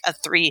can't make a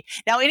 3.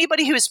 Now,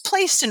 anybody who has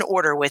placed an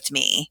order with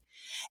me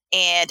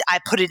and I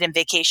put it in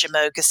vacation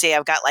mode, because say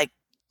I've got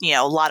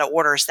a lot of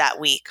orders that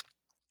week,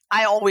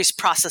 I always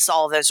process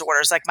all of those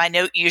orders. Like my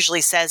note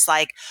usually says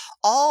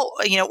all,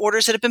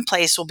 orders that have been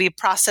placed will be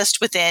processed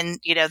within,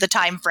 the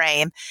time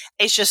frame.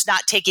 It's just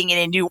not taking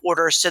any new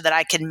orders so that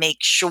I can make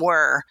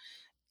sure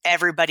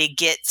everybody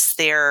gets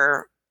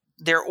their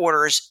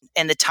orders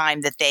in the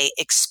time that they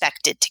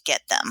expected to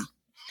get them.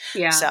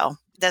 Yeah. So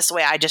that's the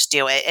way I just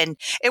do it. And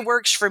it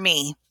works for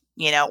me,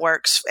 it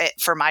works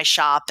for my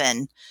shop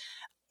and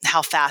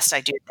how fast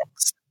I do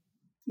things.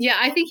 Yeah,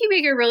 I think you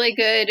make a really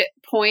good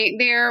point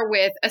there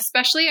with,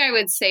 especially I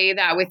would say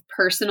that with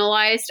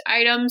personalized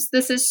items,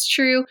 this is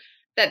true.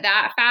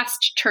 that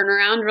fast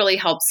turnaround really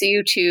helps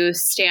you to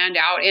stand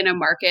out in a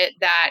market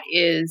that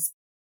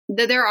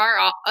there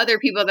are other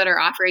people that are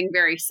offering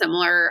very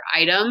similar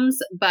items.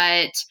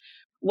 But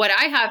what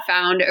I have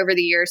found over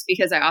the years,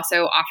 because I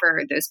also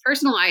offer those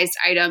personalized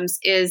items,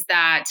 is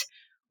that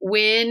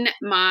when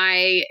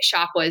my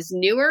shop was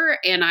newer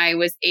and I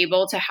was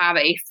able to have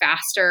a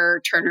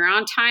faster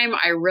turnaround time,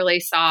 I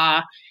really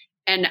saw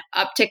an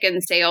uptick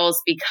in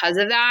sales because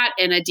of that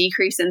and a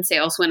decrease in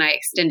sales when I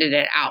extended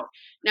it out.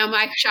 Now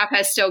my shop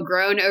has still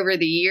grown over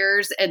the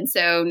years. And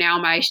so now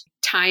my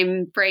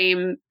time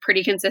frame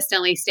pretty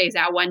consistently stays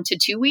at 1 to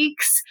 2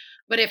 weeks.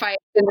 But if I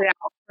extend it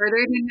out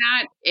further than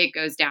that, it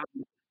goes down.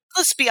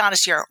 Let's be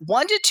honest here.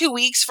 1 to 2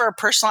 weeks for a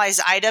personalized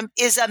item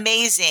is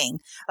amazing.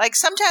 Like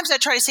sometimes I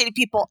try to say to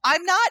people,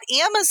 I'm not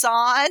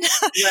Amazon.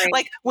 Right.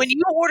 Like when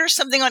you order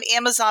something on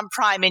Amazon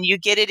Prime and you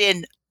get it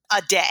in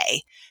a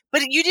day,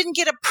 but you didn't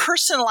get a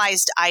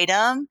personalized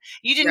item.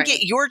 You didn't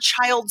get your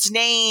child's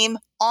name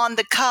on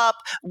the cup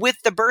with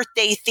the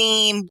birthday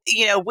theme,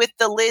 with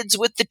the lids,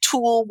 with the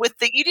tool,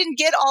 you didn't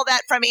get all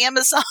that from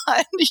Amazon.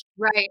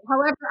 Right.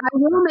 However, I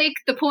will make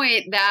the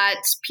point that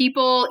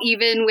people,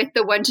 even with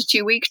the 1 to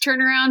 2 week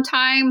turnaround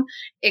time,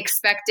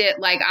 expect it.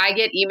 Like I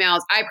get emails.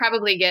 I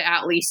probably get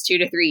at least 2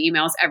 to 3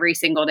 emails every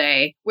single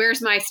day.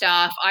 Where's my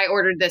stuff? I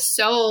ordered this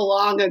so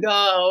long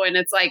ago. And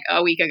it's like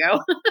a week ago.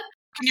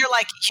 And you're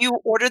like, you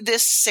ordered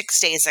this 6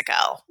 days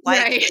ago. Like,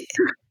 right.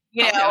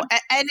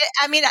 And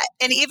I mean,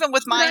 and even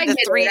with mine, the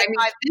 3 to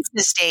 5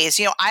 business days,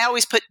 I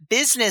always put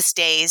business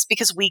days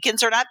because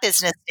weekends are not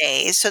business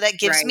days. So that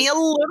gives me a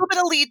little bit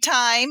of lead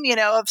time,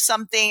 of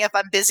something if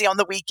I'm busy on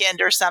the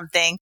weekend or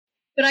something.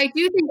 But I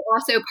do think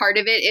also part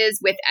of it is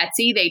with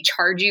Etsy, they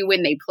charge you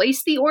when they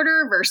place the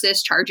order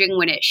versus charging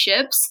when it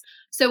ships.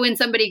 So when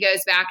somebody goes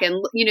back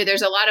and,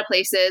 there's a lot of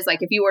places,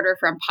 like if you order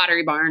from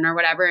Pottery Barn or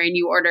whatever, and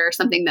you order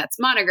something that's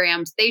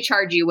monogrammed, they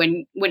charge you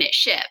when it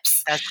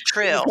ships. That's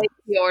true. You place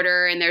the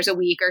order and there's a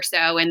week or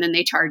so, and then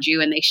they charge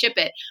you and they ship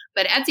it.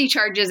 But Etsy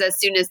charges as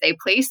soon as they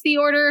place the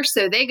order.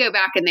 So they go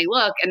back and they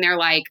look and they're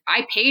like,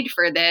 I paid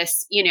for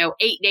this, 8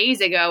 days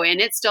ago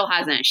and it still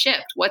hasn't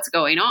shipped. What's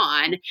going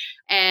on?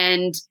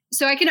 And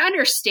so I can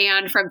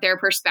understand from their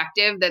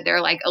perspective that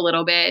they're like a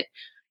little bit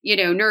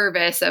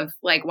nervous of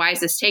like, why is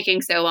this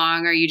taking so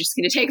long? Are you just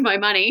going to take my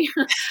money?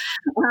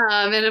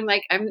 And I'm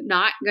like, I'm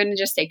not going to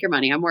just take your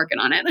money. I'm working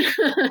on it.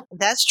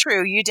 That's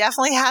true. You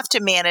definitely have to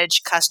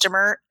manage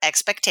customer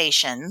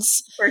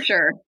expectations. For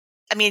sure.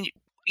 I mean,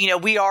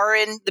 we are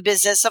in the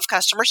business of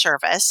customer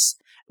service.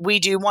 We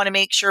do want to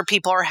make sure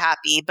people are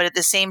happy, but at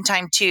the same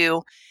time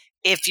too,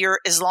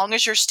 as long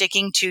as you're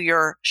sticking to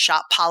your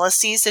shop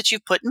policies that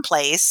you've put in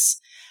place,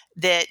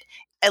 that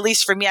at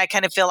least for me, I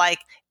kind of feel like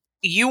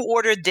you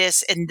ordered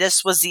this and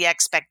this was the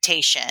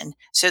expectation.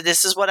 So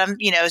this is what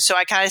so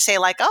I kind of say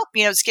like, oh,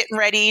 it's getting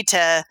ready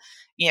to,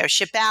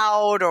 ship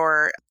out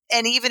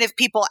and even if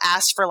people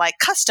ask for like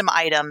custom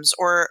items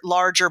or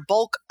larger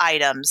bulk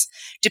items,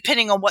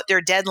 depending on what their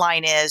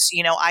deadline is,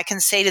 I can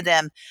say to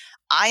them,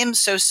 I am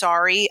so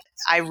sorry.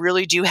 I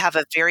really do have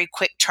a very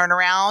quick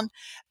turnaround,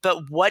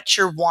 but what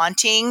you're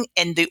wanting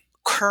and the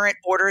current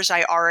orders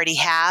I already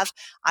have,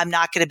 I'm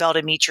not going to be able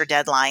to meet your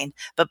deadline,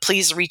 but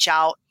please reach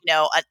out,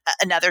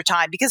 another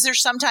time because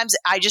there's sometimes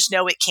I just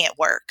know it can't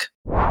work.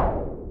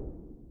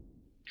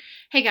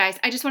 Hey guys,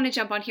 I just want to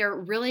jump on here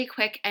really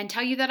quick and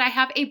tell you that I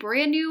have a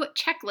brand new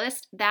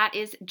checklist that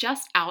is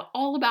just out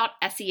all about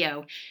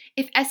SEO.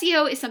 If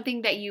SEO is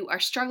something that you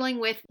are struggling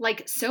with,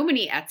 like so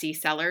many Etsy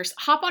sellers,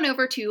 hop on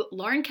over to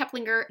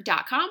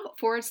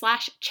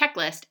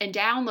laurenkeplinger.com/checklist and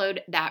download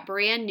that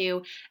brand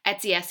new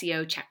Etsy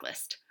SEO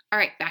checklist. All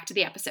right, back to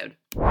the episode.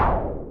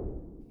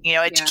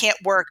 It can't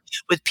work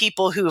with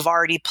people who've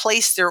already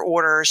placed their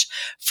orders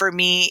for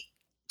me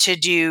to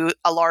do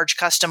a large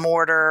custom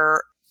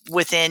order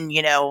within,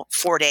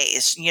 4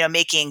 days,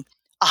 making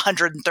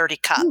 130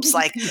 cups.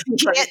 Like,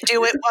 can't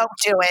do it, won't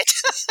do it.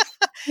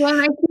 Well,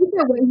 I think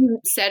that what you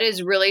said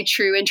is really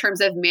true in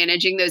terms of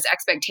managing those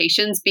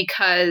expectations,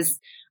 because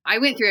I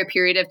went through a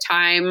period of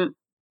time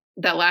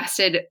that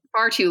lasted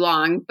far too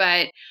long,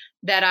 but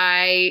that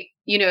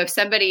if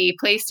somebody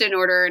placed an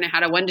order and it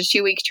had a 1 to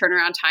 2 week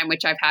turnaround time,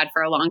 which I've had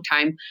for a long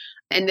time,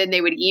 and then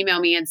they would email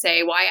me and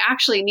say, well, I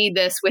actually need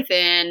this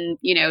within,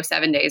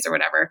 7 days or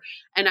whatever.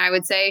 And I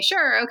would say,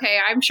 sure, okay,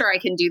 I'm sure I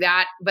can do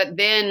that. But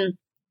then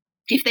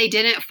if they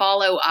didn't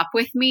follow up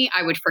with me,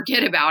 I would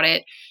forget about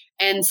it.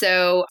 And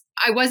so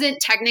I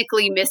wasn't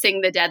technically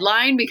missing the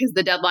deadline because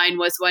the deadline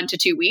was 1 to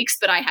 2 weeks,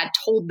 but I had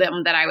told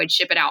them that I would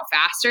ship it out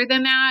faster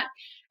than that.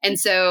 And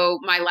so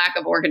my lack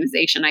of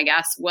organization, I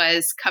guess,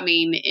 was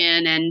coming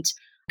in and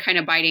kind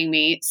of biting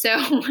me. So,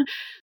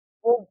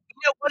 well,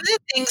 one of the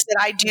things that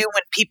I do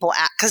when people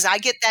ask, because I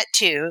get that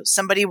too,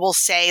 somebody will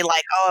say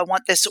like, oh, I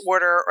want this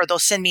order, or they'll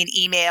send me an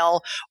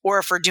email, or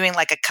if we're doing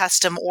like a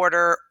custom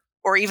order,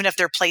 or even if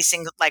they're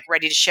placing like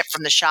ready to ship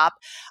from the shop,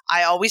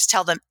 I always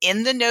tell them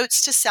in the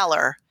notes to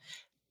seller,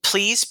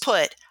 please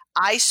put,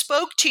 I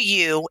spoke to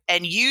you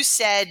and you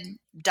said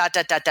dot,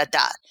 dot, dot, dot,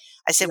 dot.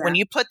 I said, when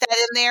you put that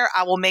in there,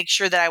 I will make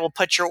sure that I will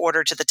put your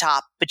order to the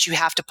top, but you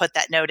have to put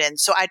that note in.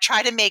 So I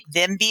try to make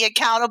them be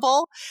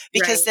accountable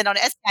because then on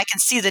Etsy, I can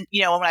see when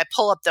I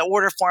pull up the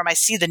order form, I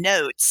see the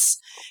notes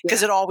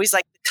because it always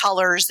like the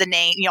colors, the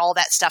name, all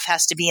that stuff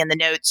has to be in the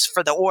notes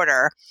for the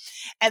order.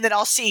 And then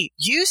I'll see,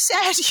 you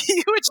said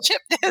you would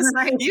ship this,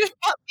 you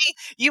told me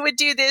you would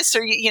do this,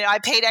 or, I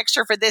paid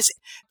extra for this.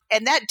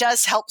 And that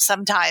does help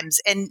sometimes.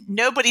 And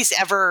nobody's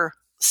ever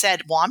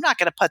said, well, I'm not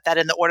going to put that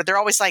in the order. They're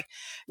always like,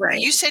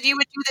 you said you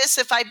would do this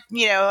if I,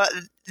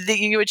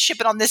 you would ship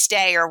it on this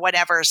day or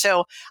whatever.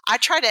 So I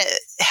try to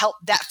help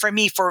that for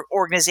me for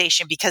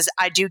organization because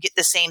I do get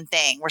the same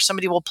thing where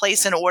somebody will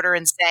place an order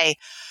and say,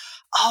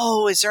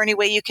 oh, is there any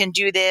way you can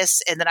do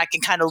this? And then I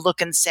can kind of look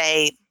and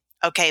say,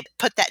 okay,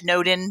 put that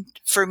note in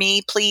for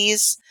me,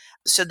 please,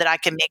 so that I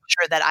can make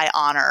sure that I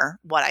honor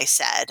what I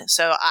said.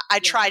 So I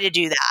try to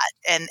do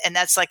that. And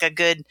that's like a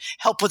good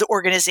help with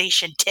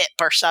organization tip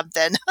or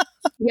something.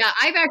 Yeah,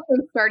 I've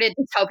actually started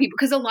to tell people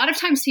because a lot of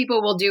times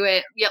people will do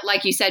it,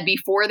 like you said,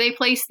 before they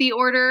place the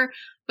order.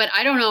 But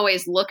I don't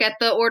always look at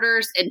the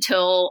orders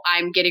until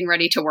I'm getting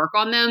ready to work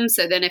on them.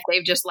 So then if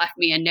they've just left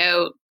me a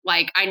note,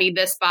 like I need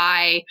this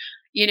by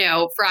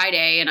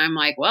Friday. And I'm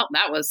like, well,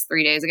 that was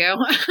 3 days ago.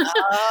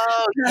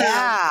 Oh,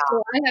 yeah.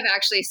 So I have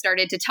actually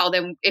started to tell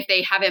them if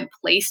they haven't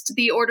placed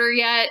the order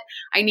yet,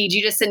 I need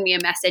you to send me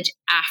a message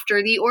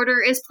after the order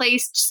is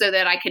placed so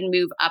that I can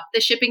move up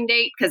the shipping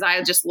date. Cause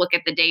I just look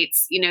at the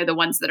dates, the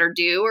ones that are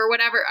due or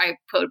whatever. I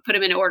put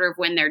them in order of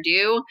when they're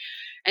due.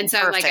 And so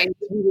I'm like, I need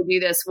you to do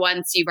this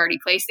once you've already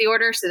placed the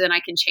order so then I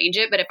can change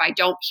it. But if I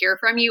don't hear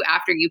from you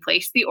after you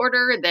place the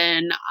order,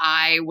 then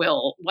I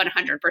will 100%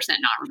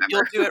 not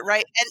remember. You'll do it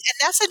right. And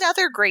that's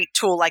another great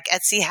tool. Like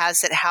Etsy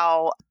has it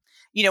how,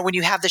 when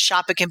you have the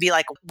shop, it can be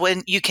like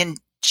when you can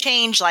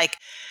change like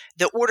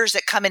the orders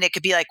that come in, it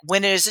could be like,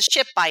 when is the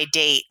ship by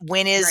date?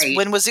 When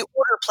was the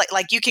order plate?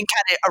 Like you can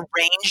kind of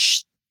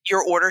arrange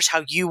your orders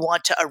how you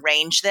want to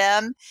arrange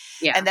them.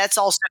 Yeah. And that's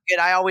also good.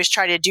 I always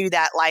try to do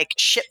that, like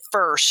ship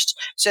first.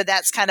 So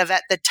that's kind of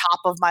at the top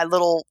of my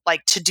little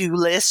like to-do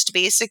list,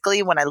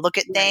 basically, when I look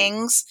at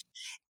things.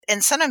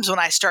 And sometimes when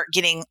I start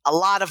getting a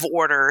lot of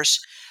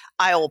orders,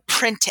 I'll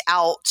print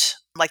out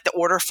like the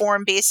order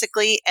form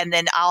basically. And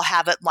then I'll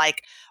have it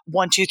like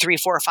 1, 2, 3,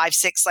 4, 5,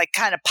 6, like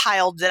kind of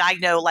piled that I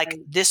know like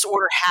this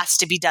order has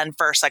to be done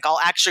first. Like I'll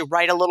actually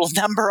write a little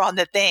number on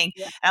the thing.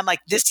 Yeah. And I'm like,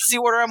 this is the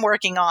order I'm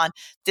working on.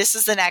 This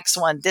is the next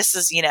one. This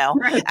is,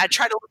 I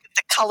try to look at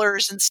the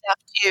colors and stuff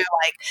too.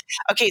 Like,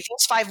 okay,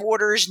 these 5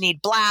 orders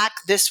need black.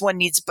 This one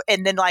needs,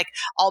 and then like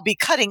I'll be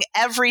cutting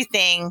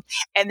everything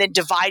and then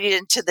divide it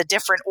into the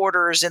different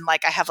orders. And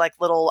like, I have like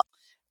little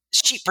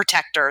sheet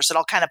protectors that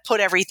I'll kind of put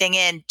everything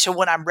in to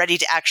when I'm ready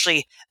to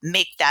actually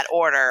make that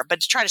order,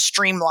 but to try to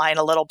streamline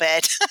a little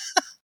bit.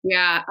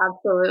 Yeah,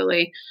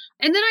 absolutely.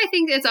 And then I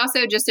think it's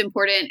also just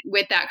important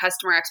with that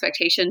customer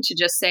expectation to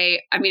just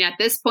say, I mean, at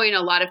this point,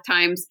 a lot of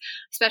times,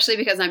 especially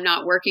because I'm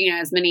not working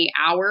as many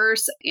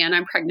hours and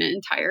I'm pregnant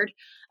and tired,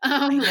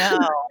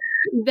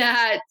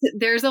 that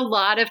there's a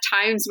lot of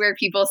times where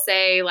people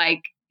say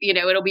like,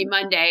 it'll be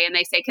Monday and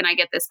they say, can I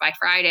get this by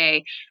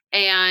Friday?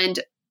 And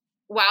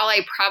while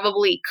I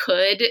probably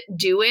could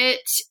do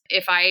it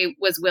if I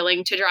was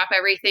willing to drop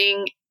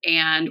everything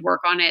and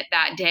work on it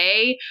that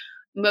day,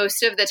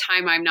 most of the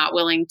time I'm not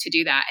willing to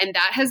do that. And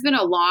that has been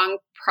a long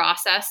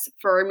process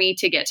for me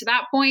to get to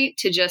that point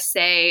to just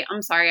say,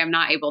 I'm sorry, I'm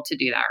not able to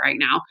do that right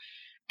now.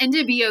 And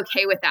to be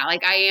okay with that.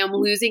 Like I am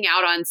losing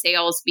out on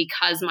sales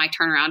because my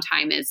turnaround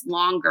time is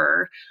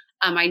longer.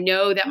 I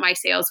know that my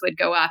sales would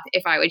go up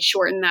if I would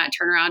shorten that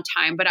turnaround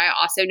time, but I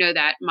also know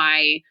that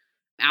my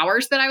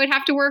hours that I would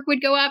have to work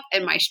would go up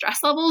and my stress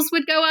levels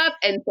would go up.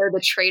 And so the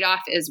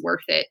trade-off is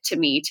worth it to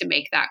me to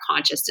make that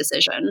conscious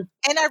decision.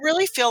 And I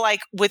really feel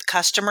like with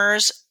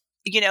customers,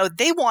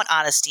 they want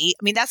honesty.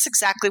 I mean, that's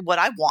exactly what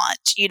I want.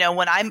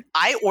 When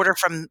I order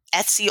from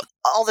Etsy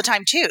all the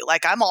time too.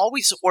 Like I'm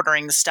always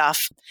ordering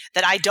stuff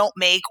that I don't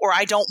make or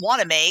I don't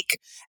want to make,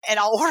 and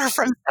I'll order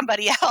from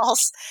somebody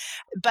else.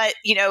 But,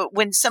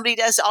 when somebody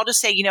does, I'll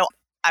just say,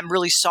 I'm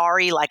really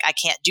sorry. Like, I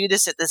can't do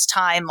this at this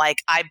time.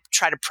 Like, I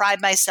try to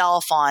pride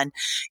myself on,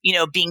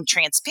 being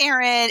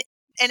transparent.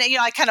 And,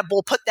 I kind of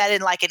will put that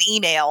in like an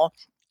email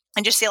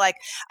and just say like,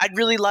 I'd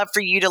really love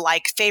for you to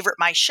like favorite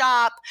my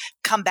shop,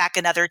 come back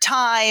another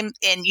time.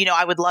 And,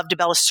 I would love to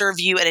be able to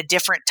serve you at a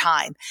different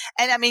time.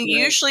 And I mean,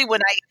 usually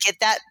when I get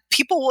that,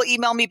 people will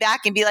email me back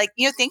and be like,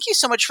 thank you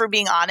so much for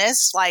being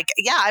honest. Like,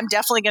 yeah, I'm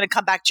definitely going to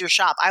come back to your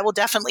shop. I will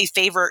definitely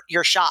favorite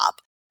your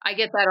shop. I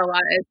get that a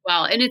lot as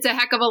well. And it's a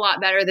heck of a lot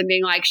better than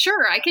being like,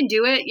 sure, I can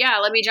do it. Yeah,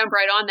 let me jump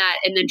right on that.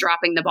 And then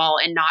dropping the ball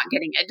and not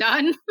getting it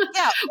done.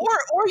 Yeah.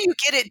 Or you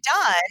get it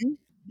done,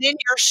 then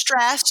you're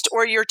stressed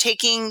or you're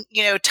taking,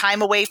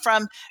 time away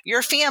from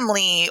your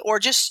family or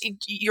just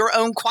your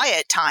own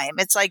quiet time.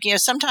 It's like,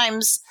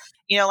 sometimes,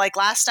 like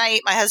last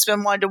night, my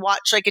husband wanted to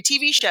watch like a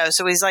TV show.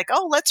 So he's like,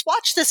 oh, let's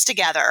watch this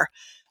together.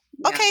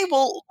 Okay,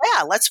 well,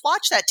 yeah, let's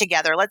watch that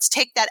together. Let's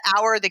take that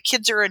hour the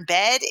kids are in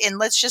bed and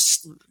let's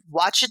just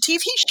watch a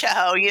TV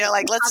show,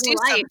 like let's Have do a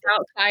life something.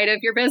 outside of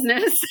your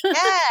business.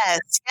 Yes,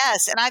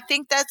 yes. And I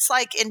think that's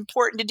like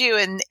important to do.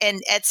 And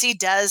Etsy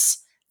does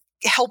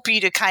help you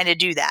to kind of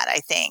do that, I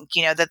think,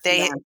 that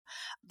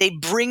they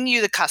bring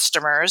you the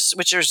customers,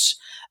 which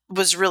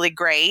was really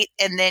great.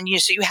 And then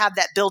so you have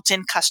that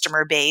built-in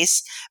customer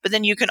base, but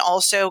then you can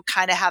also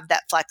kind of have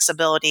that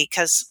flexibility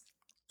because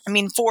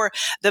for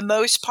the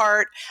most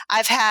part,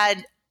 I've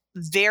had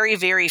very,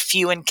 very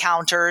few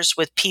encounters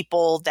with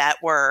people that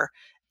were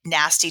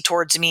nasty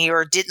towards me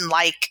or didn't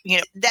like,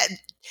 that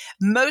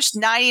most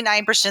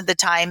 99% of the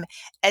time,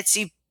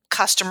 Etsy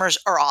customers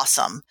are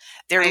awesome.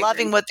 They're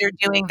loving what they're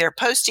doing. They're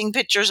posting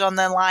pictures on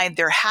the line.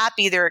 They're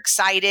happy. They're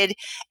excited.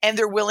 And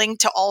they're willing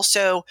to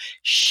also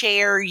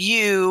share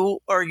you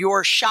or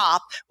your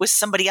shop with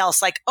somebody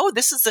else. Like, oh,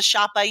 this is the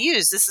shop I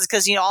use. This is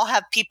because, I'll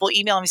have people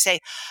email me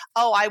say,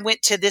 oh, I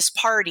went to this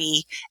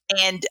party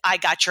and I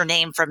got your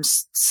name from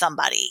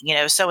somebody,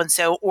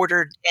 so-and-so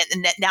ordered.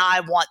 And now I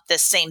want the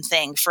same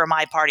thing for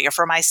my party or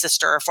for my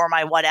sister or for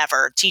my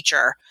whatever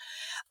teacher.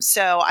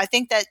 So I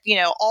think that,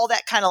 all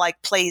that kind of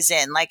like plays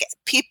in. Like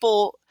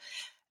people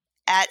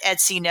at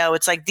Etsy know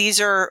it's like these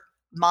are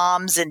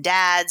moms and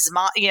dads,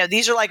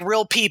 these are like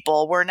real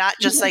people. We're not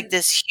just like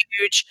this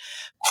huge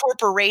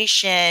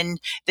corporation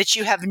that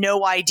you have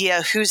no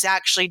idea who's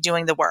actually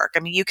doing the work.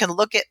 You can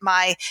look at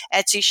my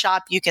Etsy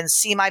shop, you can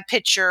see my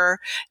picture,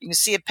 you can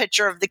see a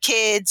picture of the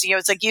kids.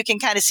 It's like you can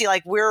kind of see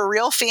like we're a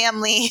real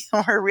family,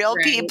 we're real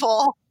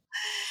people.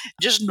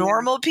 Just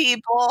normal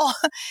people.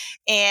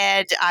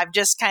 And I've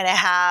just kind of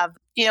have,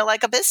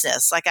 like a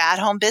business, like an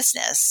at-home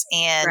business.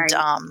 And,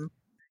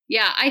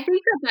 yeah, I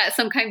think that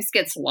sometimes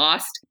gets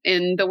lost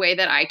in the way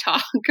that I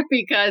talk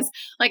because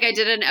like I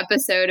did an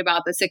episode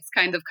about the 6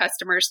 kinds of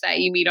customers that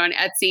you meet on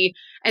Etsy.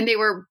 And they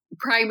were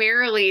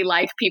primarily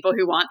like people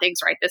who want things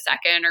right this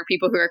second or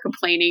people who are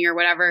complaining or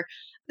whatever.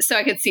 So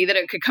I could see that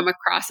it could come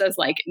across as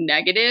like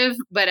negative.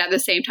 But at the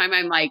same time,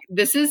 I'm like,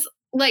 this is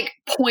like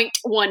 0.1%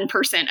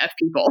 of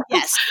people.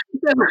 Yes.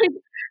 So like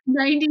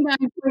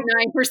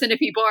 99.9% of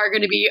people are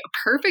going to be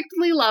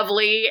perfectly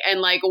lovely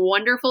and like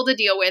wonderful to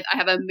deal with. I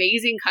have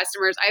amazing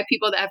customers. I have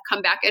people that have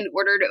come back and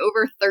ordered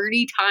over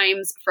 30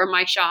 times from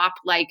my shop,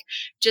 like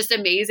just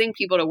amazing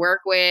people to work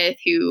with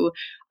who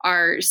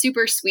are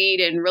super sweet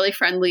and really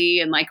friendly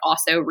and like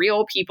also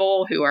real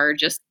people who are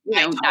just,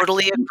 I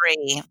totally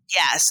agree.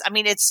 Yes.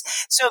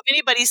 It's so if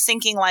anybody's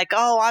thinking like,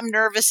 oh, I'm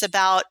nervous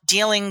about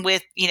dealing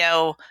with,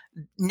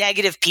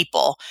 negative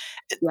people,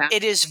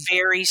 it is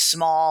very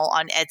small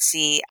on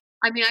Etsy.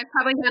 I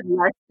probably had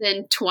less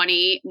than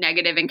 20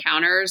 negative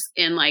encounters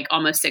in like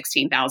almost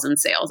 16,000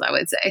 sales, I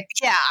would say.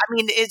 Yeah.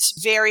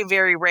 It's very,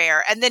 very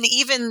rare. And then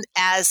even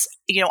as,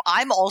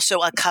 I'm also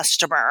a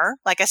customer.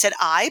 Like I said,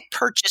 I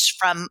purchase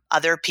from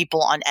other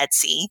people on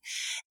Etsy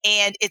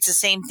and it's the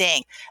same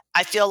thing.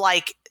 I feel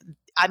like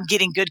I'm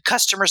getting good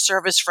customer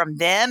service from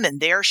them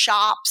and their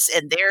shops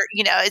and their,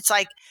 it's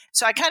like,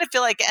 so I kind of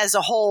feel like as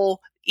a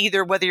whole,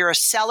 either whether you're a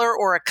seller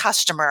or a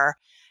customer,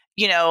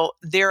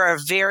 there are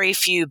very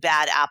few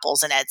bad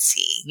apples in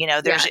Etsy.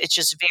 It's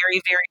just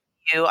very, very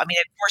few. Of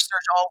course,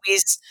 there's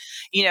always,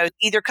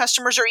 either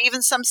customers or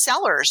even some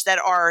sellers that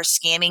are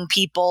scamming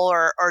people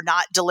or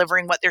not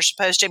delivering what they're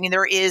supposed to.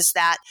 There is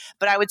that,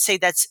 but I would say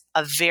that's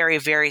a very,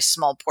 very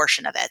small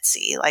portion of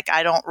Etsy. Like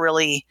I don't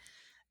really,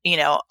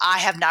 I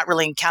have not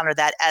really encountered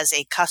that as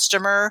a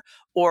customer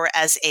or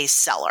as a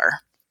seller.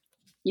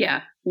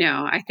 Yeah,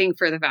 no, I think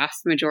for the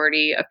vast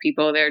majority of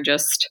people, they're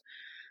just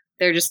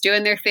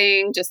doing their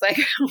thing, just like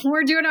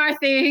we're doing our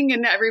thing,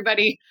 and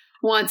everybody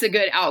wants a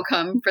good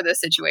outcome for the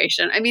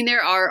situation.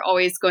 There are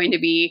always going to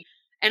be,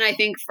 and I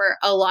think for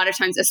a lot of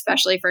times,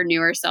 especially for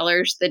newer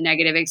sellers, the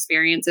negative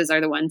experiences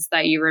are the ones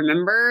that you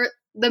remember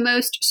the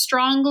most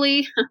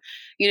strongly.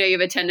 You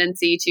have a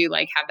tendency to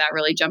like have that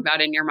really jump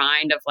out in your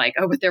mind of like,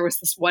 oh, but there was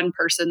this one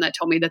person that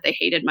told me that they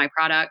hated my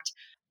product.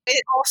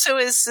 It also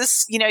is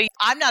this,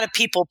 I'm not a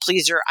people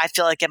pleaser, I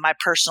feel like in my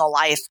personal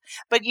life,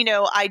 but,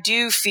 I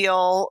do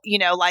feel,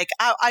 like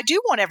I do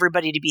want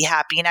everybody to be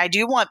happy and I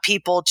do want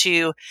people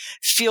to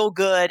feel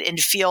good and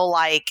feel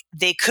like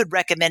they could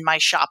recommend my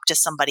shop to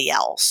somebody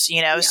else,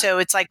 So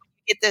it's like,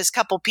 get this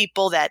couple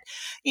people that,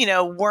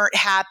 weren't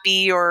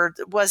happy or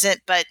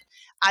wasn't, but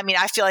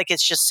I feel like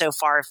it's just so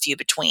far few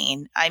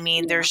between.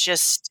 It's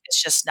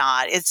just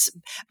not.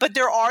 But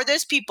there are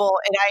those people,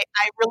 and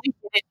I really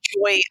did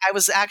enjoy. I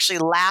was actually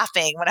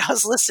laughing when I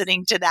was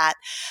listening to that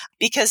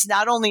because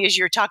not only as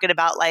you're talking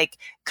about like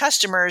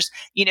customers,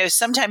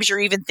 sometimes you're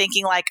even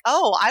thinking like,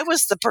 oh, I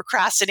was the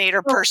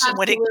procrastinator person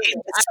when it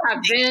came to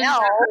something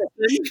else.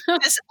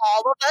 Because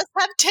all of us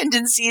have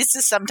tendencies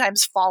to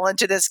sometimes fall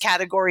into those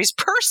categories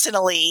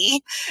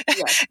personally.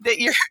 Yes.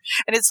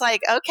 And it's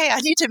like, okay,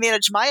 I need to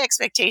manage my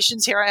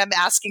expectations. Here I am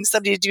asking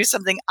somebody to do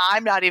something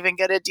I'm not even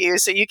going to do.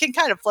 So you can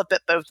kind of flip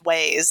it both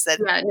ways.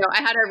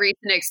 I had a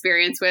recent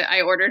experience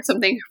I ordered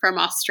something from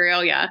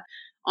Australia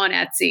on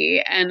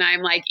Etsy. And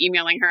I'm like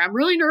emailing her, I'm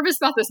really nervous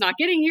about this not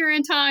getting here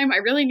in time. I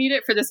really need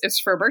it for this. It's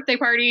for a birthday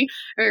party.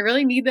 I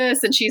really need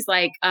this. And she's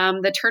like,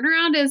 the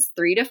turnaround is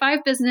 3 to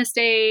 5 business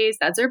days.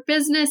 That's our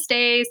business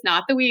days,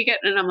 not the weekend.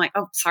 And I'm like,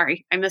 oh,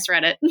 sorry, I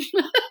misread it. Yes,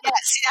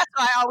 that's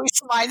why I always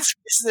mine's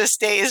business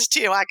days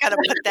too. I kind of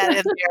put that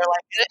in there.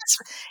 Like,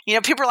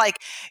 people are like,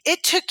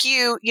 it took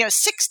you,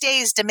 6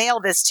 days to mail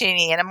this to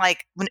me. And I'm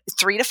like,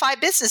 3 to 5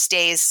 business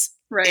days.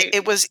 Right.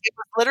 It was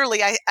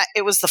literally,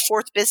 it was the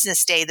 4th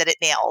business day that it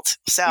mailed.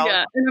 So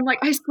yeah. And I'm like,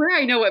 I swear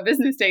I know what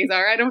business days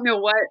are. I don't know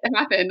what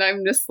happened.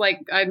 I'm just like,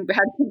 I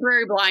had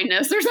temporary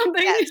blindness or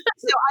something. Yes.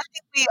 So I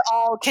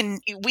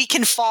think we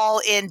can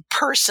fall in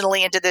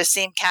personally into those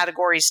same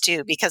categories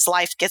too, because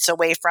life gets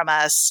away from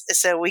us.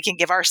 So we can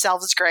give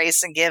ourselves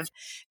grace and give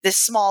this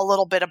small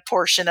little bit of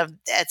portion of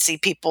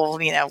Etsy people,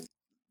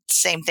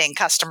 same thing,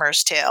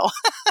 customers too.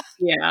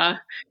 Yeah.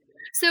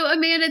 So,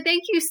 Amanda,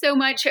 thank you so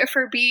much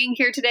for being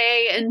here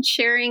today and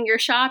sharing your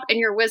shop and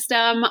your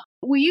wisdom.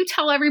 Will you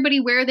tell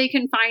everybody where they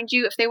can find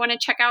you if they want to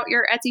check out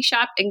your Etsy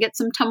shop and get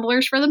some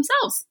tumblers for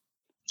themselves?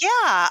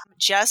 Yeah,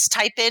 just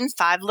type in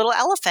 5 Little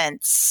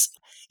Elephants.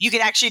 You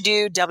can actually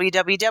do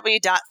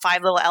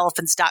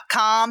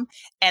www.5littleelephants.com,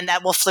 and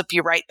that will flip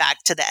you right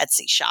back to the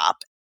Etsy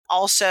shop.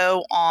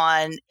 Also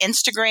on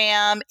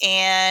Instagram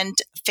and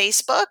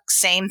Facebook,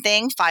 same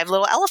thing, 5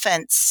 Little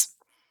Elephants.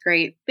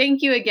 Great.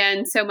 Thank you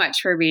again so much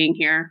for being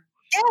here.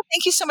 Yeah,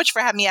 thank you so much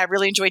for having me. I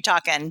really enjoyed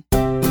talking.